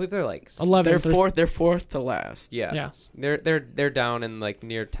like 11th. They're fourth to last. Yeah. They're down in like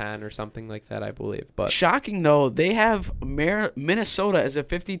near 10 or something like that, I believe. But shocking though, they have Minnesota as a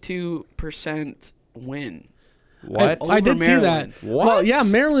 52% win. What? I did Maryland. see that. What? Well, yeah,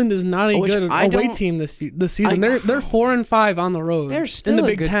 Maryland is not a good away team this season. They're 4-5 on the road. They're still in the a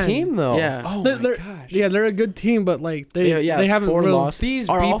Big good Ten. team though. Yeah. Oh my gosh. Yeah, they're a good team, but like they haven't 4 really lost. These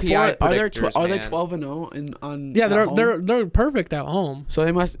are BPI are they predictors, 12-0 on? Yeah, at home? they're perfect at home. So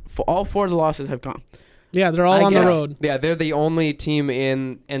they must. All 4 of the losses have gone. Yeah, they're all on the road. Yeah, they're the only team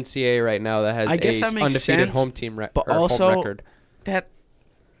in NCAA right now that has that makes undefeated sense, home team but also home record. That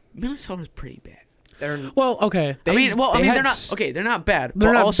Minnesota's pretty bad. Okay. They're not okay. They're not bad. They're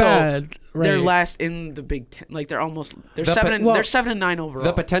but not also, bad. Right. They're last in the Big Ten. Like they're 7-9 overall.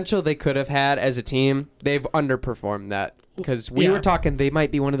 The potential they could have had as a team, they've underperformed that because we were talking they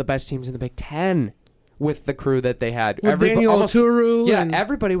might be one of the best teams in the Big Ten with the crew that they had. Daniel Oturu. Yeah,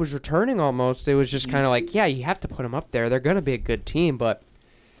 everybody was returning almost. It was just kind of like, yeah, you have to put them up there. They're going to be a good team, but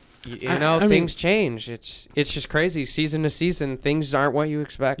you know, things change. It's just crazy. Season to season, things aren't what you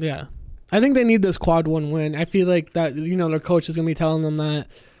expect. Yeah. I think they need this quad 1 win. I feel like that, their coach is going to be telling them that.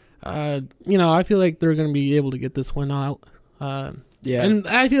 I feel like they're going to be able to get this win out. Yeah. And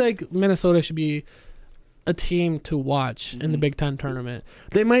I feel like Minnesota should be a team to watch in the Big Ten tournament.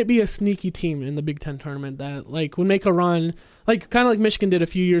 They might be a sneaky team in the Big Ten tournament that like would make a run, like kind of like Michigan did a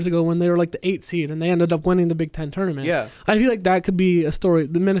few years ago when they were like the 8th seed and they ended up winning the Big Ten tournament. Yeah, I feel like that could be a story,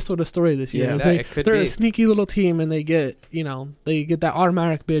 the Minnesota story this year. Yeah, it could they're be a sneaky little team and they get that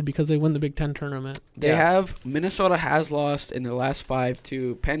automatic bid because they win the Big Ten tournament. Minnesota has lost in the last 5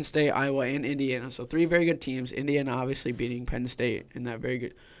 to Penn State, Iowa, and Indiana. So 3 very good teams. Indiana obviously beating Penn State in that very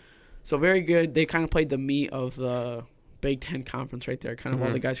good. So very good. They kind of played the meat of the Big Ten conference right there. Kind of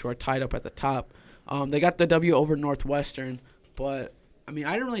all the guys who are tied up at the top. They got the W over Northwestern, but I mean,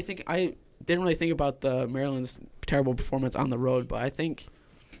 I didn't really think about the Maryland's terrible performance on the road. But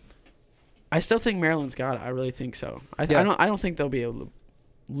I still think Maryland's got it. I really think so. I don't think they'll be able to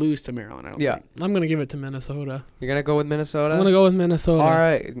lose to Maryland. I don't think. I'm gonna give it to Minnesota. You're gonna go with Minnesota? I'm gonna go with Minnesota. All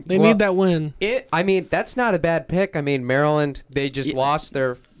right. They need that win. That's not a bad pick. I mean, Maryland, they just lost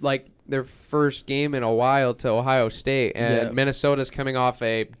their first game in a while to Ohio State, and Minnesota's coming off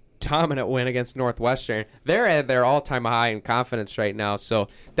a dominant win against Northwestern. They're at their all-time high in confidence right now, so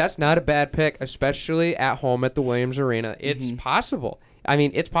that's not a bad pick, especially at home at the Williams Arena. It's possible. I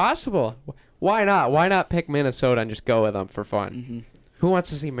mean, it's possible. Why not? Why not pick Minnesota and just go with them for fun? Who wants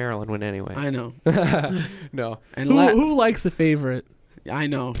to see Maryland win anyway? I know. No. And who likes a favorite? I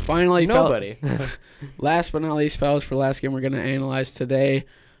know. Finally, nobody. Last but not least, fellas, for the last game we're going to analyze today.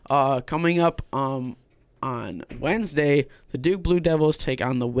 Coming up on Wednesday, the Duke Blue Devils take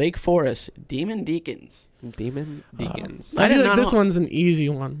on the Wake Forest Demon Deacons. Demon Deacons. I feel like this one's an easy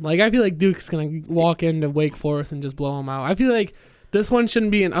one. Like, I feel like Duke's going to walk into Wake Forest and just blow them out. I feel like this one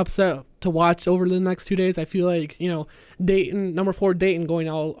shouldn't be an upset to watch over the next 2 days. I feel like, Dayton, number 4 Dayton going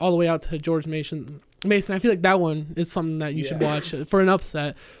all the way out to George Mason. I feel like that one is something that you should watch for an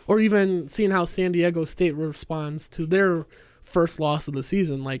upset. Or even seeing how San Diego State responds to their first loss of the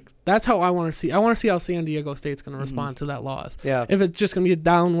season. Like, that's how I want to see. I want to see how San Diego State's going to respond to that loss. Yeah. If it's just going to be a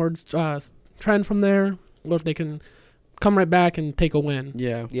downward trend from there, or if they can come right back and take a win.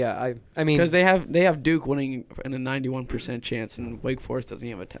 Yeah. Yeah, I mean, because they have Duke winning in a 91% chance, and Wake Forest doesn't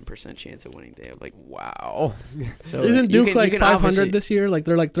have a 10% chance of winning. They have wow. So isn't Duke 500 this year? Like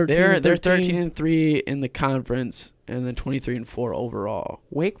they're 13. They're 13-3 in the conference, and then 23-4 overall.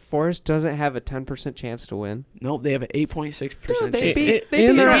 Wake Forest doesn't have a 10% chance to win. Nope, they have an 8.6% chance. They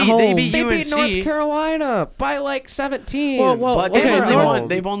beat North Carolina by 17. But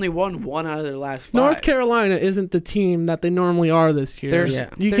they've only won 1 out of their last 5. North Carolina isn't the team that they normally are this year.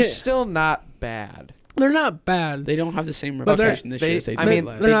 They're still not bad. They're not bad. They don't have the same reputation this year as they did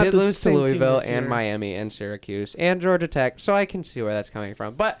last. They did lose to Louisville and Miami and Syracuse and Georgia Tech, so I can see where that's coming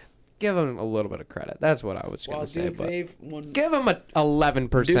from. But give them a little bit of credit. That's what I was going to say. But give them an 11%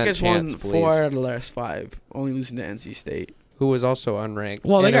 Duke has chance, won please. 4 out of the last 5, only losing to NC State, who was also unranked.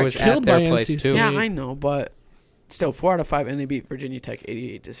 Well, they got killed by NC State. Yeah, I know, but still 4 out of 5, and they beat Virginia Tech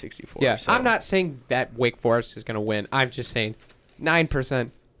 88-64. Yeah, so. I'm not saying that Wake Forest is going to win. I'm just saying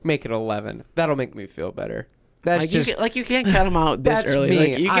 9%, make it 11. That'll make me feel better. That's you can't cut them out this early.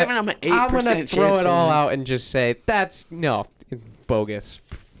 Me. You're giving them an 8% chance. I'm going to throw it all out and just say that's bogus.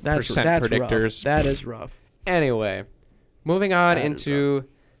 That's predictors. Rough. That is rough. Anyway, moving on into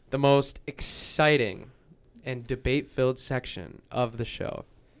the most exciting and debate-filled section of the show.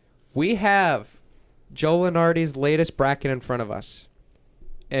 We have Joe Lunardi's latest bracket in front of us,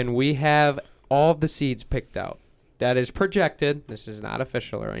 and we have all of the seeds picked out. That is projected. This is not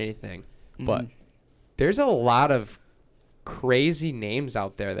official or anything, but there's a lot of crazy names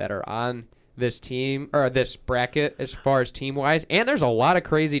out there that are on this team or this bracket as far as team-wise, and there's a lot of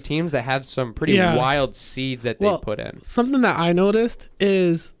crazy teams that have some pretty wild seeds that they put in. Something that I noticed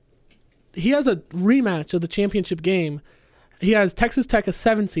is he has a rematch of the championship game. He has Texas Tech a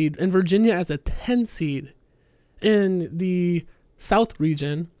 7 seed and Virginia as a 10 seed in the South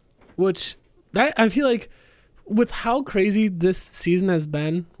region, which that I feel like with how crazy this season has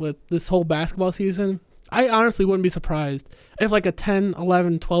been with this whole basketball season, I honestly wouldn't be surprised if like a 10,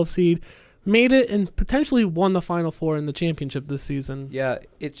 11, 12 seed made it and potentially won the Final Four in the championship this season. Yeah,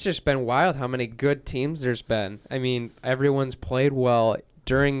 it's just been wild how many good teams there's been. I mean, everyone's played well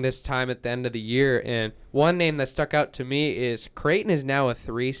during this time at the end of the year, and one name that stuck out to me is Creighton is now a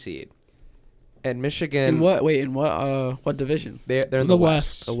 3 seed, and Michigan. In what division? They're in the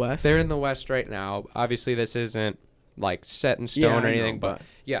West. The West. They're in the West right now. Obviously, this isn't like set in stone or anything, but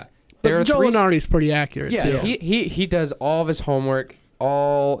yeah. But Joe Lunardi's pretty accurate too. He does all of his homework,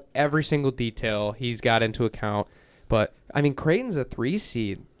 every single detail he's got into account. But I mean, Creighton's a 3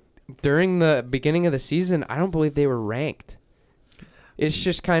 seed. During the beginning of the season, I don't believe they were ranked. It's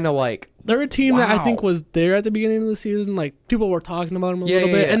just kind of like they're a team that I think was there at the beginning of the season. Like people were talking about them a little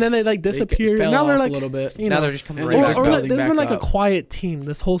bit, and then they like disappeared. They now they're like a little bit. Now they're just coming right back. Or they've been like a quiet team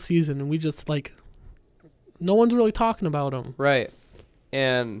this whole season, and we just like no one's really talking about them. Right.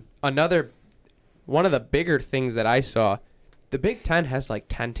 And one of the bigger things that I saw, the Big Ten has like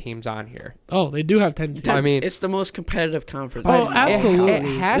 10 teams on here. Oh, they do have 10 teams. I mean, it's the most competitive conference. Oh, absolutely.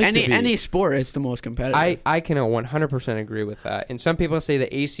 It has to be. Any sport, it's the most competitive. I can 100% agree with that. And some people say the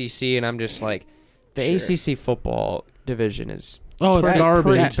ACC, and I'm just like, the ACC football division is it's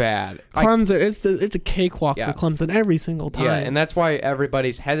garbage. Pretty bad. Clemson, it's a cakewalk for Clemson every single time. Yeah, and that's why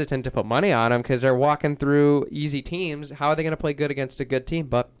everybody's hesitant to put money on them because they're walking through easy teams. How are they going to play good against a good team?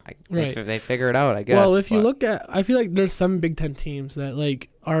 But they figure it out, I guess. Well, if you look at, I feel like there's some Big Ten teams that like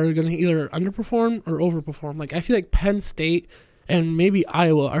are going to either underperform or overperform. Like I feel like Penn State and maybe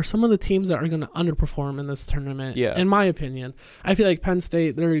Iowa are some of the teams that are going to underperform in this tournament. Yeah. In my opinion, I feel like Penn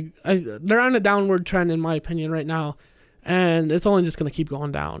State they're on a downward trend in my opinion right now. And it's only just going to keep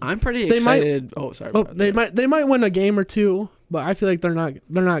going down. I'm pretty excited. They might win a game or two, but I feel like they're not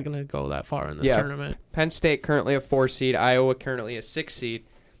going to go that far in this tournament. Penn State currently a 4 seed, Iowa currently a 6 seed.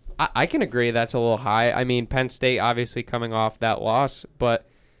 I can agree that's a little high. I mean, Penn State obviously coming off that loss, but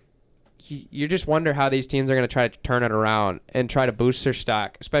you just wonder how these teams are going to try to turn it around and try to boost their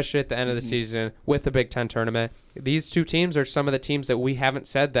stock, especially at the end of the season with the Big Ten tournament. These two teams are some of the teams that we haven't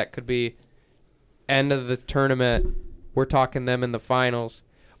said that could be end of the tournament. We're talking them in the finals,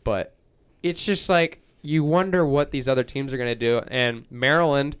 but it's just like you wonder what these other teams are going to do. And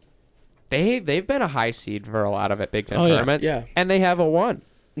Maryland, they've been a high seed for a lot of Big Ten tournaments, and they have a 1.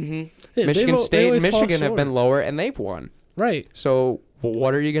 Mm-hmm. Michigan State and Michigan have been lower, and they've won. Right. So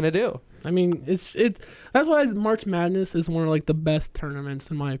what are you going to do? I mean, that's why March Madness is one of like the best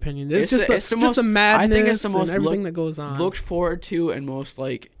tournaments in my opinion. It's the madness. I think it's the most everything that goes on. Looked forward to and most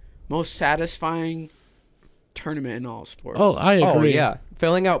satisfying tournament in all sports. Oh, I agree. Oh, yeah.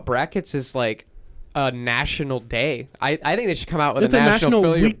 Filling out brackets is like a national day. I think they should come out with a national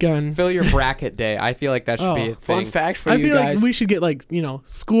weekend. Fill your bracket day. I feel like that should be a thing. Fun fact for you guys. I feel like we should get like,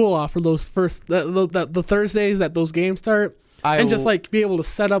 school off for those first the Thursdays that those games start. And just like be able to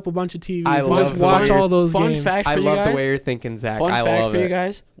set up a bunch of TVs and just watch all those games. Fun fact for you guys. I love the way you're thinking, Zach. Fun I fact love for it. you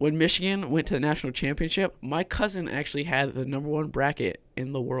guys. When Michigan went to the national championship, my cousin actually had the number 1 bracket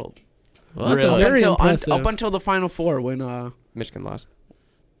in the world. Well, that's very impressive. Up until the Final Four when Michigan lost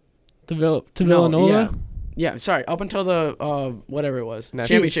to Villanova. Yeah, sorry. Up until the whatever it was,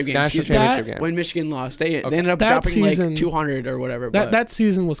 championship game. National championship game. When Michigan lost, they ended up dropping like 200 or whatever. That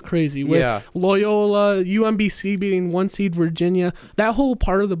season was crazy with Loyola, UMBC beating 1 seed Virginia. That whole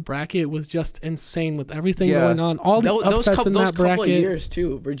part of the bracket was just insane with everything going on. All the upsets in that bracket. Those couple of years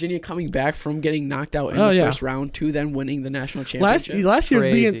too. Virginia coming back from getting knocked out in the first round to then winning the national championship. Last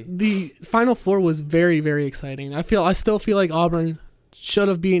year, the Final Four was very, very exciting. I still feel like Auburn should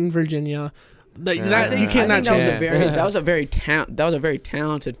have beaten Virginia. You cannot change it. That was a very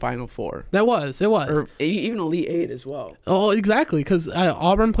talented Final Four. It was, or even Elite 8 as well. Oh, exactly, because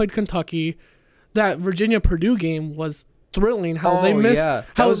Auburn played Kentucky. That Virginia-Purdue game was thrilling. How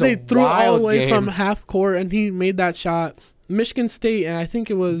they threw all the way from half court, and he made that shot. Michigan State, and I think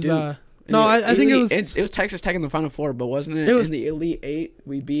it was. I think it was. It was Texas Tech in the Final Four, but wasn't it? In the Elite 8,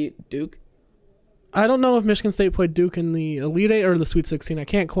 we beat Duke. I don't know if Michigan State played Duke in the Elite Eight or the Sweet 16. I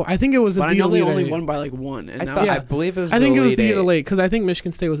can't quote. I think it was but the I know Elite they only Eight. won by like one. And I believe it was. I think it was the Elite Elite Eight because I think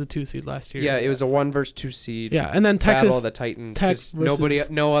Michigan State was a 2 seed last year. Yeah, it was a 1 versus 2 seed. Yeah, and then Texas Battle of the Titans. Tech 'cause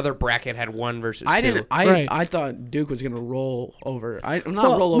no other bracket had 1 versus 2. I thought Duke was gonna roll over.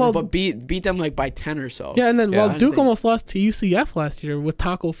 But beat them like by 10 or so. Yeah, and then Yeah. Duke almost lost to UCF last year with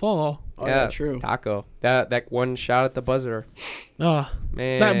Taco Fall. Oh, yeah, true. Taco. That one shot at the buzzer. Oh,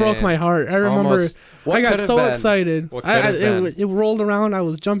 Man, that broke my heart. I remember I got so excited. It rolled around. I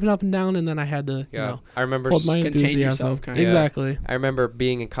was jumping up and down, and then I had to, I remember hold my contain enthusiasm. yourself, Exactly. I remember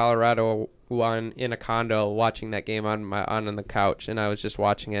being in Colorado in a condo watching that game on the couch, and I was just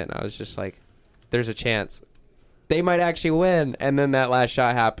watching it, and I was just like, "There's a chance they might actually win." And then that last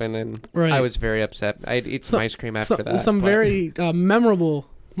shot happened, and I was very upset. I'd eat some ice cream after that. Some very memorable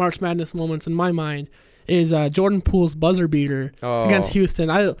March Madness moments in my mind is Jordan Poole's buzzer beater against Houston.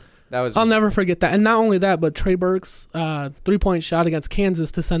 I'll never forget that. And not only that, but Trey Burke's 3-point shot against Kansas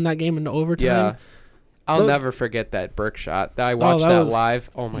to send that game into overtime. Yeah. I'll never forget that Burke shot. I watched that live.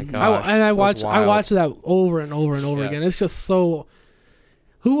 Oh my gosh. I watched that over and over and over again. It's just so.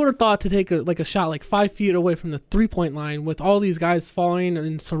 Who would have thought to take a shot like 5 feet away from the 3-point line with all these guys falling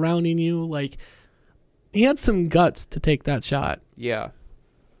and surrounding you? Like, he had some guts to take that shot. Yeah.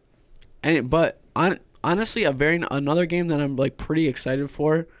 Honestly, another game that I'm like pretty excited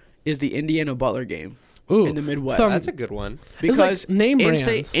for is the Indiana Butler game in the Midwest. That's a good one because like name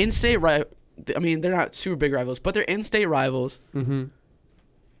brands. In-state I mean, they're not super big rivals, but they're in-state rivals. Mm-hmm.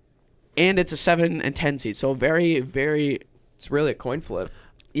 And it's a 7 and 10 seed, so very, very. It's really a coin flip.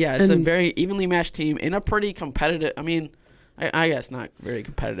 Yeah, it's a very evenly matched team in a pretty competitive. I mean, I guess not very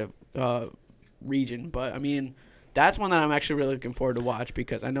competitive region, but I mean, that's one that I'm actually really looking forward to watch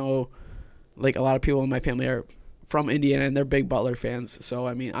because I know. Like, a lot of people in my family are from Indiana, and they're big Butler fans. So,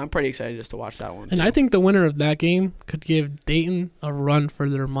 I mean, I'm pretty excited just to watch that one. And I think the winner of that game could give Dayton a run for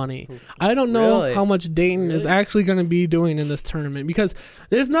their money. I don't know how much Dayton is actually going to be doing in this tournament because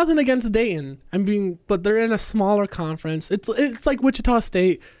there's nothing against Dayton. But they're in a smaller conference. It's like Wichita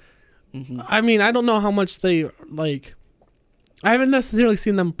State. Mm-hmm. I mean, I don't know how much they, like... I haven't necessarily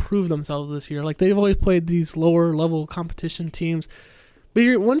seen them prove themselves this year. Like, they've always played these lower-level competition teams.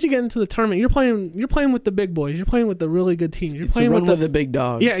 But once you get into the tournament, you're playing with the big boys. You're playing with the really good teams. You're playing with the big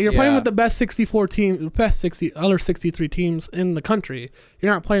dogs. Yeah, you're playing with the best 64 teams, the best 63 teams in the country.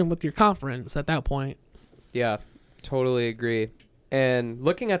 You're not playing with your conference at that point. Yeah, totally agree. And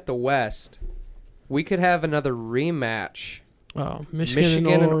looking at the West, we could have another rematch. Oh, Michigan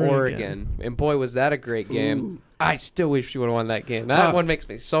and Oregon. And boy, was that a great game. Ooh. I still wish you would have won that game. That one makes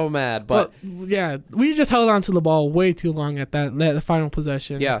me so mad. But yeah, we just held on to the ball way too long at that final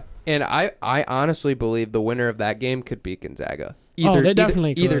possession. Yeah, and I honestly believe the winner of that game could beat Gonzaga. They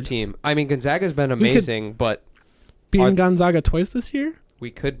definitely could. Either team. I mean, Gonzaga's been amazing, but beating Gonzaga twice this year?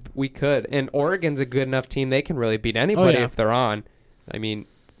 We could. And Oregon's a good enough team. They can really beat anybody if they're on. I mean,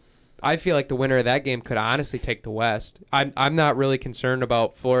 I feel like the winner of that game could honestly take the West. I'm not really concerned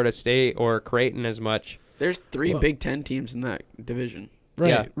about Florida State or Creighton as much. There's 3 Big Ten teams in that division. Right.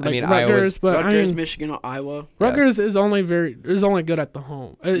 Yeah, like I mean, Rutgers, Michigan, Iowa. Rutgers is only good at the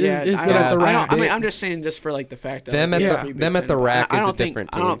home. Is good at the rack. I'm just saying, just for like the fact that them at the rack is a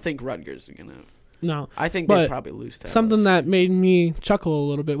different team. I don't think Rutgers are gonna. No, I think they'd probably lose to something that made me chuckle a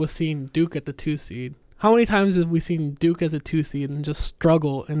little bit was seeing Duke at the 2 seed. How many times have we seen Duke as a 2 seed and just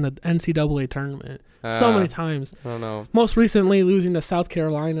struggle in the NCAA tournament? So many times. I don't know. Most recently, losing to South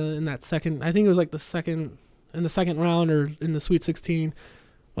Carolina in that second. I think it was like the second round or in the Sweet 16.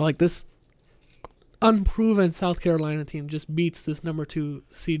 Like, this unproven South Carolina team just beats this number 2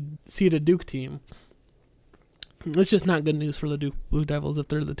 seeded Duke team. It's just not good news for the Duke Blue Devils if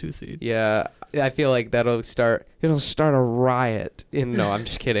they're the 2 seed. Yeah, I feel like it'll start a riot. No, I'm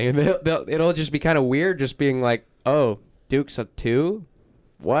just kidding. It'll just be kind of weird just being like, oh, Duke's a 2?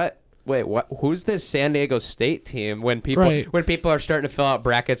 What? Wait, what? Who's this San Diego State team? When people are starting to fill out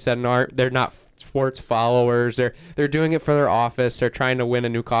brackets that they're not sports followers, they're doing it for their office, they're trying to win a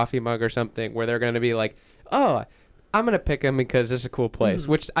new coffee mug or something, where they're going to be like, oh, I'm going to pick them because this is a cool place.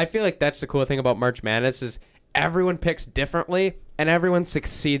 Which I feel like that's the cool thing about March Madness is everyone picks differently and everyone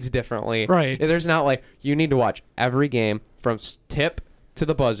succeeds differently. Right. There's not like you need to watch every game from tip to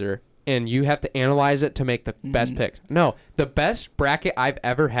the buzzer and you have to analyze it to make the best pick. No, the best bracket I've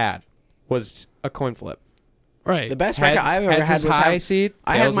ever had was a coin flip. Right. The best bracket I've ever had was high seed.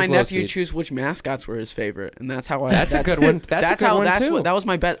 I had my nephew choose which mascots were his favorite, and that's how I. That's a good one. That's a good one too. That was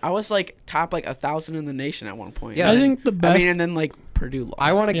my bet. I was like top 1,000 in the nation at one point. Yeah, I think the best. and then like Purdue lost.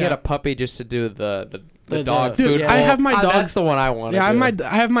 I want to get a puppy just to do the The dog Dude, food yeah. bowl. I have my dogs. That's the one I want. Yeah,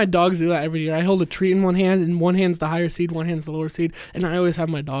 I have my dogs do that every year. I hold a treat in one hand, and one hand's the higher seed, one hand's the lower seed, and I always have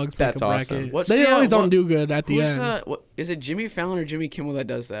my dogs pick That's a bracket. awesome. What's They the, always don't what- do good at the Who's end. is it Jimmy Fallon or Jimmy Kimmel that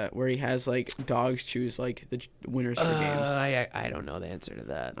does that, where he has like dogs choose like the winners for games? I don't know the answer to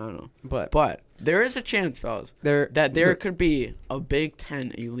that, I don't know, but but there is a chance, fellas, that there could be a Big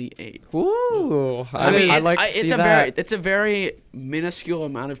Ten Elite Eight. Ooh, I mean, I like to it's see a that. it's a very minuscule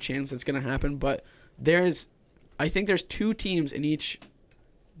amount of chance that's going to happen, but I think there's 2 teams in each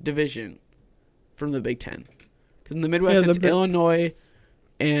division from the Big Ten. Because in the Midwest, it's Illinois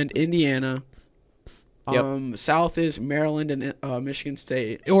and Indiana. Yep. South is Maryland and Michigan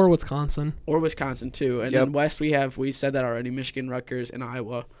State. Or Wisconsin. Or Wisconsin, too. And then West, we said that already, Michigan, Rutgers, and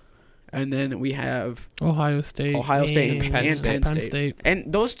Iowa. And then we have Ohio State. and Penn State.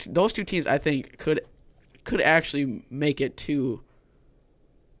 And those 2 teams, I think, could actually make it to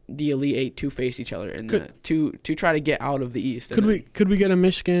the Elite Eight to face each other in to try to get out of the East. Could we get a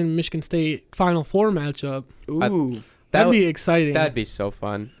Michigan State Final Four matchup? Ooh, That'd be exciting. That'd be so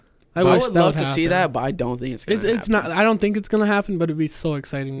fun. I would love to see that, but I don't think it's gonna happen. It's not. I don't think it's gonna happen, but it'd be so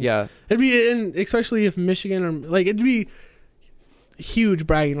exciting. Yeah, it'd be, especially if Michigan or like it'd be huge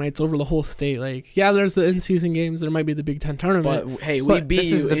bragging rights over the whole state. Like, yeah, there's the in-season games. There might be the Big Ten tournament. But hey, we beat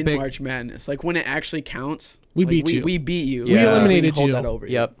you in March Madness. Like when it actually counts, we beat you. We beat you. We eliminated hold you. That over.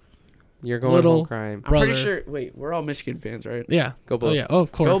 Yep. You're going home crying. I'm pretty sure. Wait, we're all Michigan fans, right? Yeah. Go Blue. Oh yeah. Oh,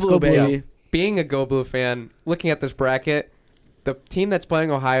 of course. Go Blue, baby. Yeah. Being a Go Blue fan, looking at this bracket, the team that's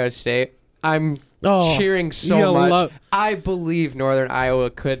playing Ohio State, I'm cheering so much. I believe Northern Iowa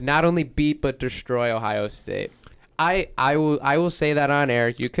could not only beat but destroy Ohio State. I will say that on air.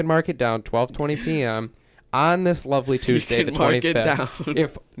 You can mark it down, 12:20 p.m. on this lovely Tuesday, the 25th.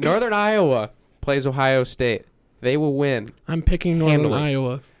 If Northern Iowa plays Ohio State, they will win. I'm picking Northern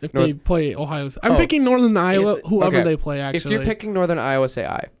Iowa if they play Ohio State. I'm picking Northern Iowa, whoever they play, actually. If you're picking Northern Iowa, say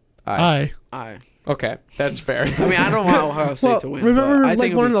aye. Aye. Okay, that's fair. I mean, I don't want Ohio State to win. Remember, I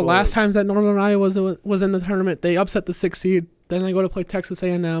think one of the cool. last times that Northern Iowa was in the tournament, they upset the 6th seed. Then they go to play Texas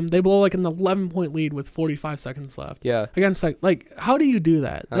A&M. They blow like an 11-point lead with 45 seconds left. Yeah. Against like how do you do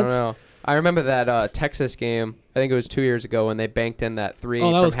that? I don't know. I remember that Texas game. I think it was 2 years ago when they banked in that 3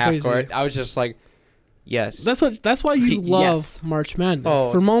 from half crazy. court. I was just like, yes. That's why you love March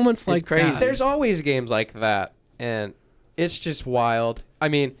Madness for moments like that. There's always games like that, and it's just wild. I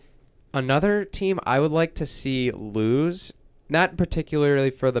mean, another team I would like to see lose, not particularly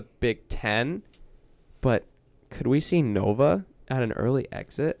for the Big Ten, but could we see Nova at an early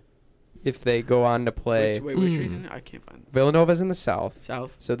exit if they go on to play? Which region? I can't find it. Villanova's in the South.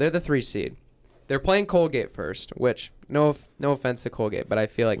 South. So they're the 3 seed. They're playing Colgate first, which no offense to Colgate, but I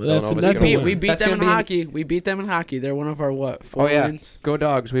feel like Villanova's going to win. We beat them in hockey. We beat them in hockey. They're one of our 4 wins? Go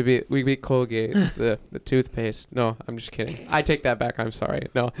Dogs. We beat Colgate, the toothpaste. No, I'm just kidding. I take that back. I'm sorry.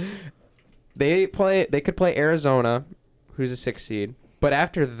 No. They could play Arizona, who's a 6 seed. But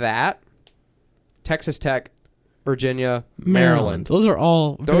after that, Texas Tech, Virginia, Maryland. Those are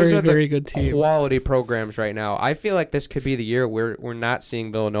all very good teams. Quality programs right now. I feel like this could be the year where we're not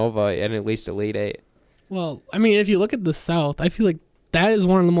seeing Villanova in at least Elite 8. Well, I mean, if you look at the South, I feel like that is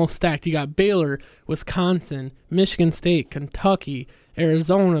one of the most stacked. You got Baylor, Wisconsin, Michigan State, Kentucky,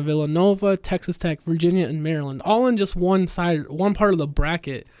 Arizona, Villanova, Texas Tech, Virginia, and Maryland, all in just one part of the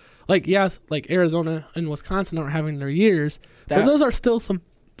bracket. Like, yes, like Arizona and Wisconsin aren't having their years, but those are still some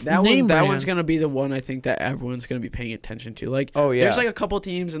That one's gonna be the one I think that everyone's gonna be paying attention to. Like, there's like a couple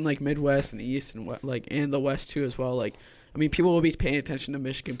teams in like Midwest and East and and the West too as well. Like, I mean, people will be paying attention to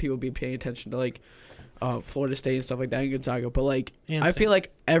Michigan. People will be paying attention to like Florida State and stuff like that, and Gonzaga. But like, I feel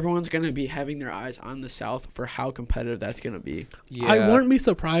like everyone's gonna be having their eyes on the South for how competitive that's gonna be. Yeah. I wouldn't be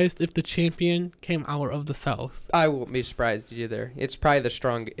surprised if the champion came out of the South. I won't be surprised either. It's probably the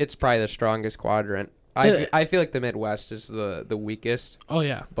strongest quadrant. I feel like the Midwest is the weakest. Oh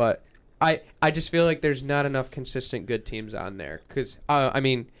yeah, but I just feel like there's not enough consistent good teams on there. Because I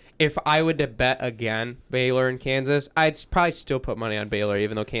mean, if I would to bet again, Baylor and Kansas, I'd probably still put money on Baylor,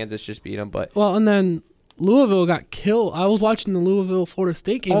 even though Kansas just beat them. But and then Louisville got killed. I was watching the Louisville-Florida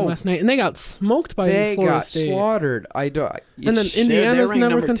State game last night, and they got smoked by Florida State. They got slaughtered. And then Indiana's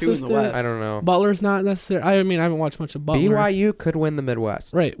never consistent. I don't know. Butler's not necessarily. I mean, I haven't watched much of Butler. BYU could win the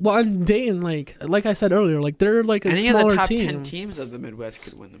Midwest. Right. Well, and Dayton, like I said earlier, like they're like a smaller team. Any of the top 10 teams of the Midwest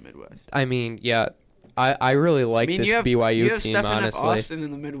could win the Midwest. I mean, yeah. I really like this BYU team, you have Stephen honestly. F. Austin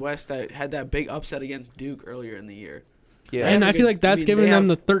in the Midwest that had that big upset against Duke earlier in the year. Yeah, and I feel like that's giving them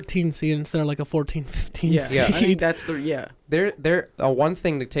the 13 seed instead of like a 14, 15 seed. Yeah, I think that's They're one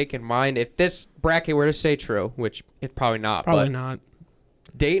thing to take in mind, if this bracket were to stay true, which it's probably not. Probably not.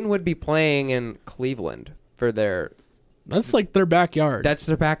 Dayton would be playing in Cleveland for their. That's like their backyard. That's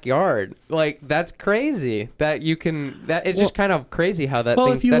their backyard. Like that's crazy. That you can. That it's just kind of crazy how that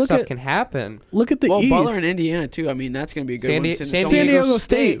stuff can happen. Look at the East. Butler and Indiana too. I mean, that's gonna be a good one. San Diego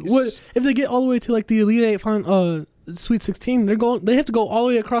State. What if they get all the way to like the Elite Eight, Sweet 16? They have to go all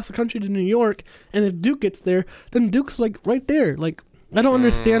the way across the country to New York, and if Duke gets there, then Duke's like right there. Like I don't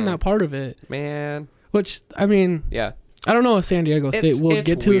understand that part of it, man. Which I mean, yeah. I don't know if San Diego State will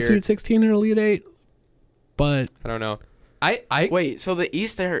get to the Sweet 16 or Elite Eight, but I don't know. I wait. So the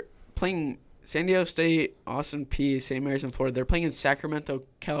East, they're playing San Diego State, Austin Peay, St. Mary's, and Florida. They're playing in Sacramento,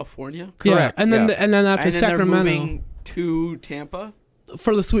 California. Correct. Yeah, and then after Sacramento, they're moving to Tampa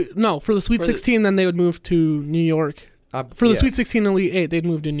for the Sweet 16. Then they would move to New York. For the Sweet 16 Elite Eight, they'd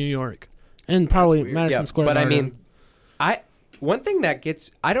move to New York, and probably Madison Square Garden. But I mean, one thing that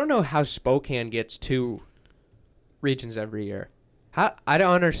I don't know how Spokane gets 2 regions every year. I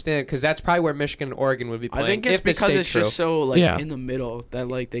don't understand, because that's probably where Michigan and Oregon would be playing. I think it's because it's just so in the middle that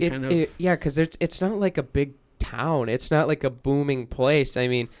like they kind of because it's not like a big town. It's not like a booming place. I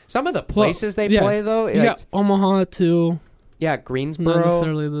mean, some of the places they play though. Yeah, Omaha too. Yeah, Greensboro. Not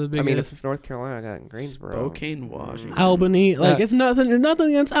necessarily the biggest. I mean, if North Carolina got in Greensboro, Spokane, Washington, Albany. Like it's nothing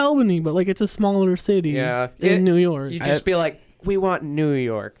against Albany, but like it's a smaller city. Yeah, in New York. You just be like, we want New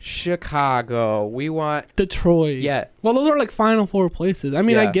York, Chicago. We want Detroit. Yeah. Well, those are like Final Four places. I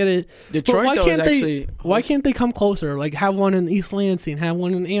mean, I get it. Detroit, why can't they come closer? Like, have one in East Lansing, have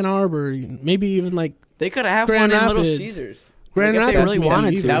one in Ann Arbor, maybe even like they could have one in Little Caesars. Grand Rapids, if they really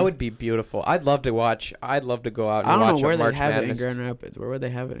wanted to. That would be beautiful. I'd love to watch. I'd love to go out and watch. I don't know where they have Madness. it in Grand Rapids. Where would they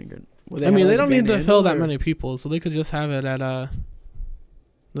have it in Grand? I mean, they don't need to fill that many people, so they could just have it at Don't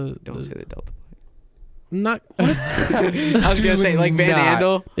say the Delta. Not. I was gonna say like Van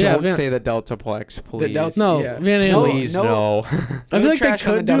Andel. Don't say the Deltaplex, please. Van Andel. Please no. I feel like they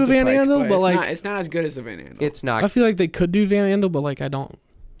could do Van Andel, but like it's not as good as a Van Andel. It's not. I feel like they could do Van Andel, but like I don't.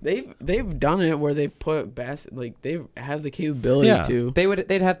 They've done it where they've put they have the capability to.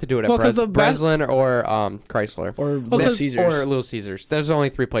 They'd have to do it at Breslin or Chrysler or Little Caesars or Little Caesars. There's only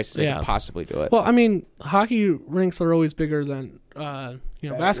 3 places they could possibly do it. Well, I mean, hockey rinks are always bigger than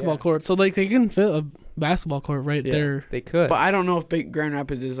basketball courts, so like they can fit a basketball court right there. They could, but I don't know if Grand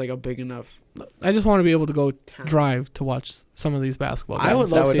Rapids is like a big enough. I just want to be able to go drive to watch some of these basketball games. I would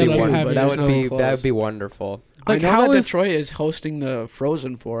love to. That would be wonderful. Like, I know that Detroit is hosting the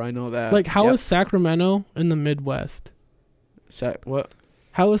Frozen Four. I know that. Like, how is Sacramento in the Midwest? What?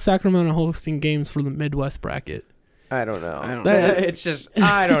 How is Sacramento hosting games for the Midwest bracket? I don't know. It's just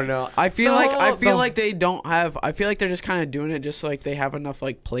I don't know. I feel like they don't have. I feel like they're just kind of doing it just so like they have enough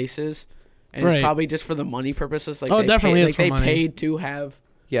like places, and it's probably just for the money purposes. Like definitely is for they money. paid to have.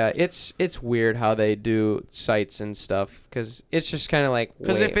 Yeah, it's weird how they do sites and stuff, because it's just kind of like.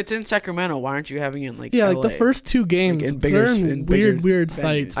 Because if it's in Sacramento, why aren't you having it in like? Yeah, LA? like the first 2 games, like they're in weird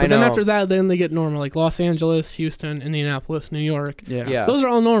sites. But then after that, then they get normal, like Los Angeles, Houston, Indianapolis, New York. Yeah, those are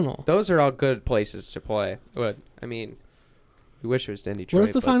all normal. Those are all good places to play. But I mean, we wish it was in Detroit.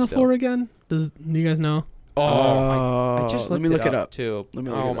 Where's the Final Four again? Do you guys know? I just let me look it up too.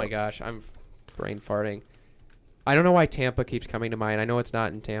 Oh my gosh, I'm brain farting. I don't know why Tampa keeps coming to mind. I know it's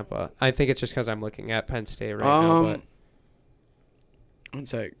not in Tampa. I think it's just because I'm looking at Penn State right now. But one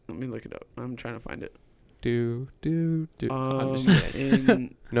sec. Let me look it up. I'm trying to find it. I'm just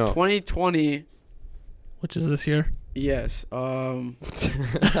in 2020, which is this year. Yes. I'm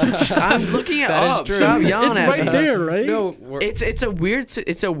looking it that up. Is true. Stop yelling it's at right me. there, right? No, it's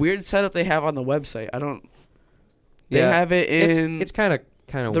a weird setup they have on the website. I don't. They have it in. It's kind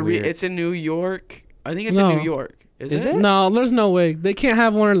of weird. It's in New York. I think it's in New York. Is it? No, there's no way. They can't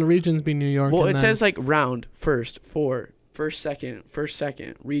have one of the regions be New York. Well, it says like round, first, second,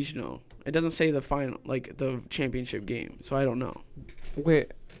 regional. It doesn't say the final, like the championship game. So I don't know.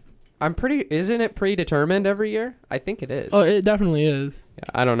 Wait, isn't it predetermined every year? I think it is. Oh, it definitely is. Yeah,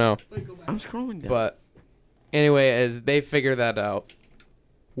 I don't know. I'm scrolling down. But anyway, as they figure that out,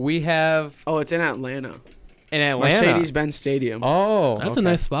 we have. Oh, it's in Atlanta. In Atlanta, Mercedes-Benz Stadium. Oh, that's a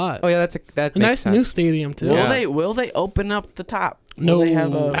nice spot. Oh yeah, that's a nice new stadium too. Will they open up the top? No, will they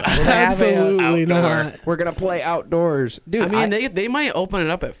have absolutely not. We're gonna play outdoors, dude. I mean, they might open it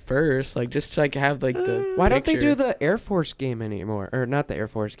up at first, like just to like have like the. Why don't they do the Air Force game anymore? Or not the Air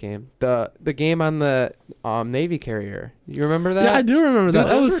Force game, the game on the Navy carrier. You remember that? Yeah, I do remember that.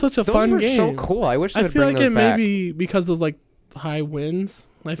 That was such a fun game. Those were so cool. I wish they would bring those back. I feel like it may be because of like high winds.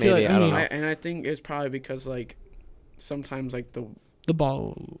 I feel maybe, like I don't know. And I think it's probably because like. Sometimes like the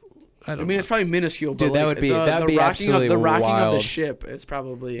ball. I mean, it's probably minuscule. Dude, but that like, would be absolutely the rocking wild. of the ship is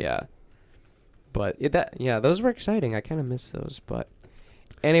probably But those were exciting. I kind of miss those. But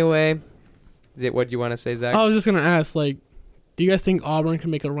Anyway, what do you want to say, Zach? I was just gonna ask, like, do you guys think Auburn can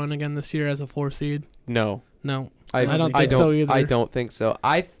make a run again this year as a 4 seed? No. I don't think so either. I don't think so.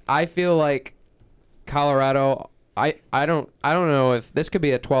 I feel like Colorado. I don't know if this could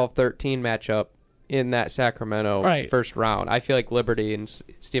be a 12-13 matchup in that Sacramento first round. I feel like Liberty and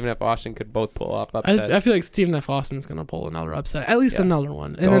Stephen F. Austin could both pull up upsets. I feel like Stephen F. Austin's gonna pull another upset, at least another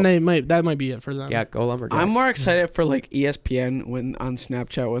one, and then that might be it for them. Yeah, go Lumberjacks. I'm more excited for like ESPN when on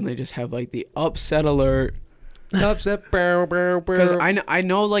Snapchat when they just have like the upset alert. Upset, because I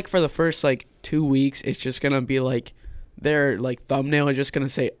know like for the first like 2 weeks it's just gonna be like their like thumbnail is just gonna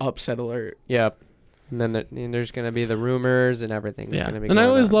say upset alert. Yep. And then there's going to be the rumors and everything's going to be and I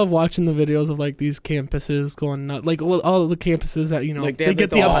always on. love watching the videos of like these campuses going nuts. Like all the campuses that, you know, like they get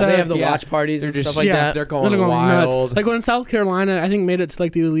the upset. They have the watch parties and stuff like that. They're going wild. Nuts. Like when South Carolina, I think, made it to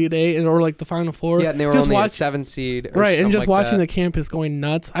like the Elite Eight or like the Final Four. Yeah, and they were only a 7 seed. Right, and just watching the campus going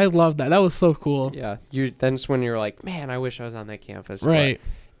nuts. I love that. That was so cool. Yeah, that's when you're like, man, I wish I was on that campus. Right.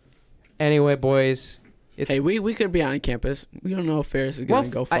 But anyway, boys. Hey, we could be on campus. We don't know if Ferris is going to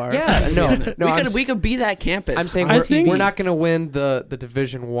go far. We could be that campus. I'm saying we're not going to win the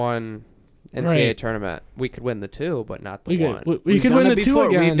Division 1 NCAA tournament. We could win the 2, but not the 1. We could win the 2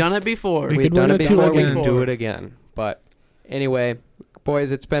 again. We've done it before. We've done it before. We can do it again. But anyway,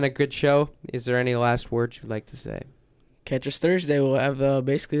 boys, it's been a good show. Is there any last words you'd like to say? Catch us Thursday. We'll have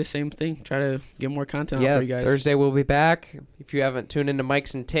basically the same thing. Try to get more content out for you guys. Thursday we'll be back. If you haven't tuned into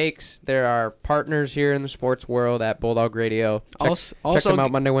Mikes and Takes, there are partners here in the sports world at Bulldog Radio. Check them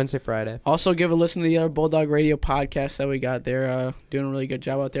out Monday, Wednesday, Friday. Also, give a listen to the other Bulldog Radio podcasts that we got. They're doing a really good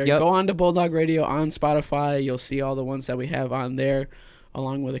job out there. Yep. Go on to Bulldog Radio on Spotify. You'll see all the ones that we have on there,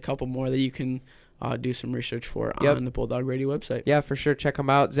 along with a couple more that you can do some research for on the Bulldog Radio website. Yeah, for sure. Check them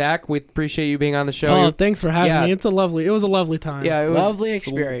out. Zach, we appreciate you being on the show. Oh, thanks for having me. It was a lovely time. Yeah, it was lovely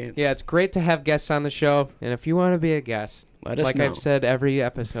experience. Yeah, it's great to have guests on the show. And if you want to be a guest, let us know. I've said every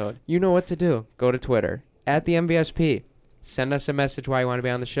episode, you know what to do. Go to Twitter at the MVSP. Send us a message why you want to be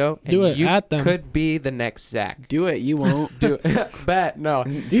on the show. And do it you at them. Could be the next Zach. Do it. You won't. Do it. Bet. No.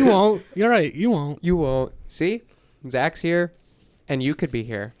 You won't. You're right. You won't. You won't. See? Zach's here, and you could be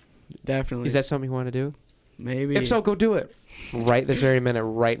here. Definitely. Is that something you want to do? Maybe. If so, go do it. Right this very minute,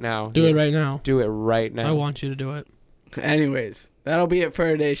 right now. Do it right now. Do it right now. I want you to do it. Anyways, that'll be it for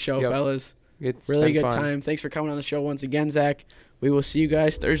today's show, fellas. It's really good fun. time. Thanks for coming on the show once again, Zach. We will see you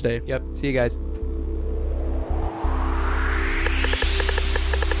guys Thursday. Yep. See you guys.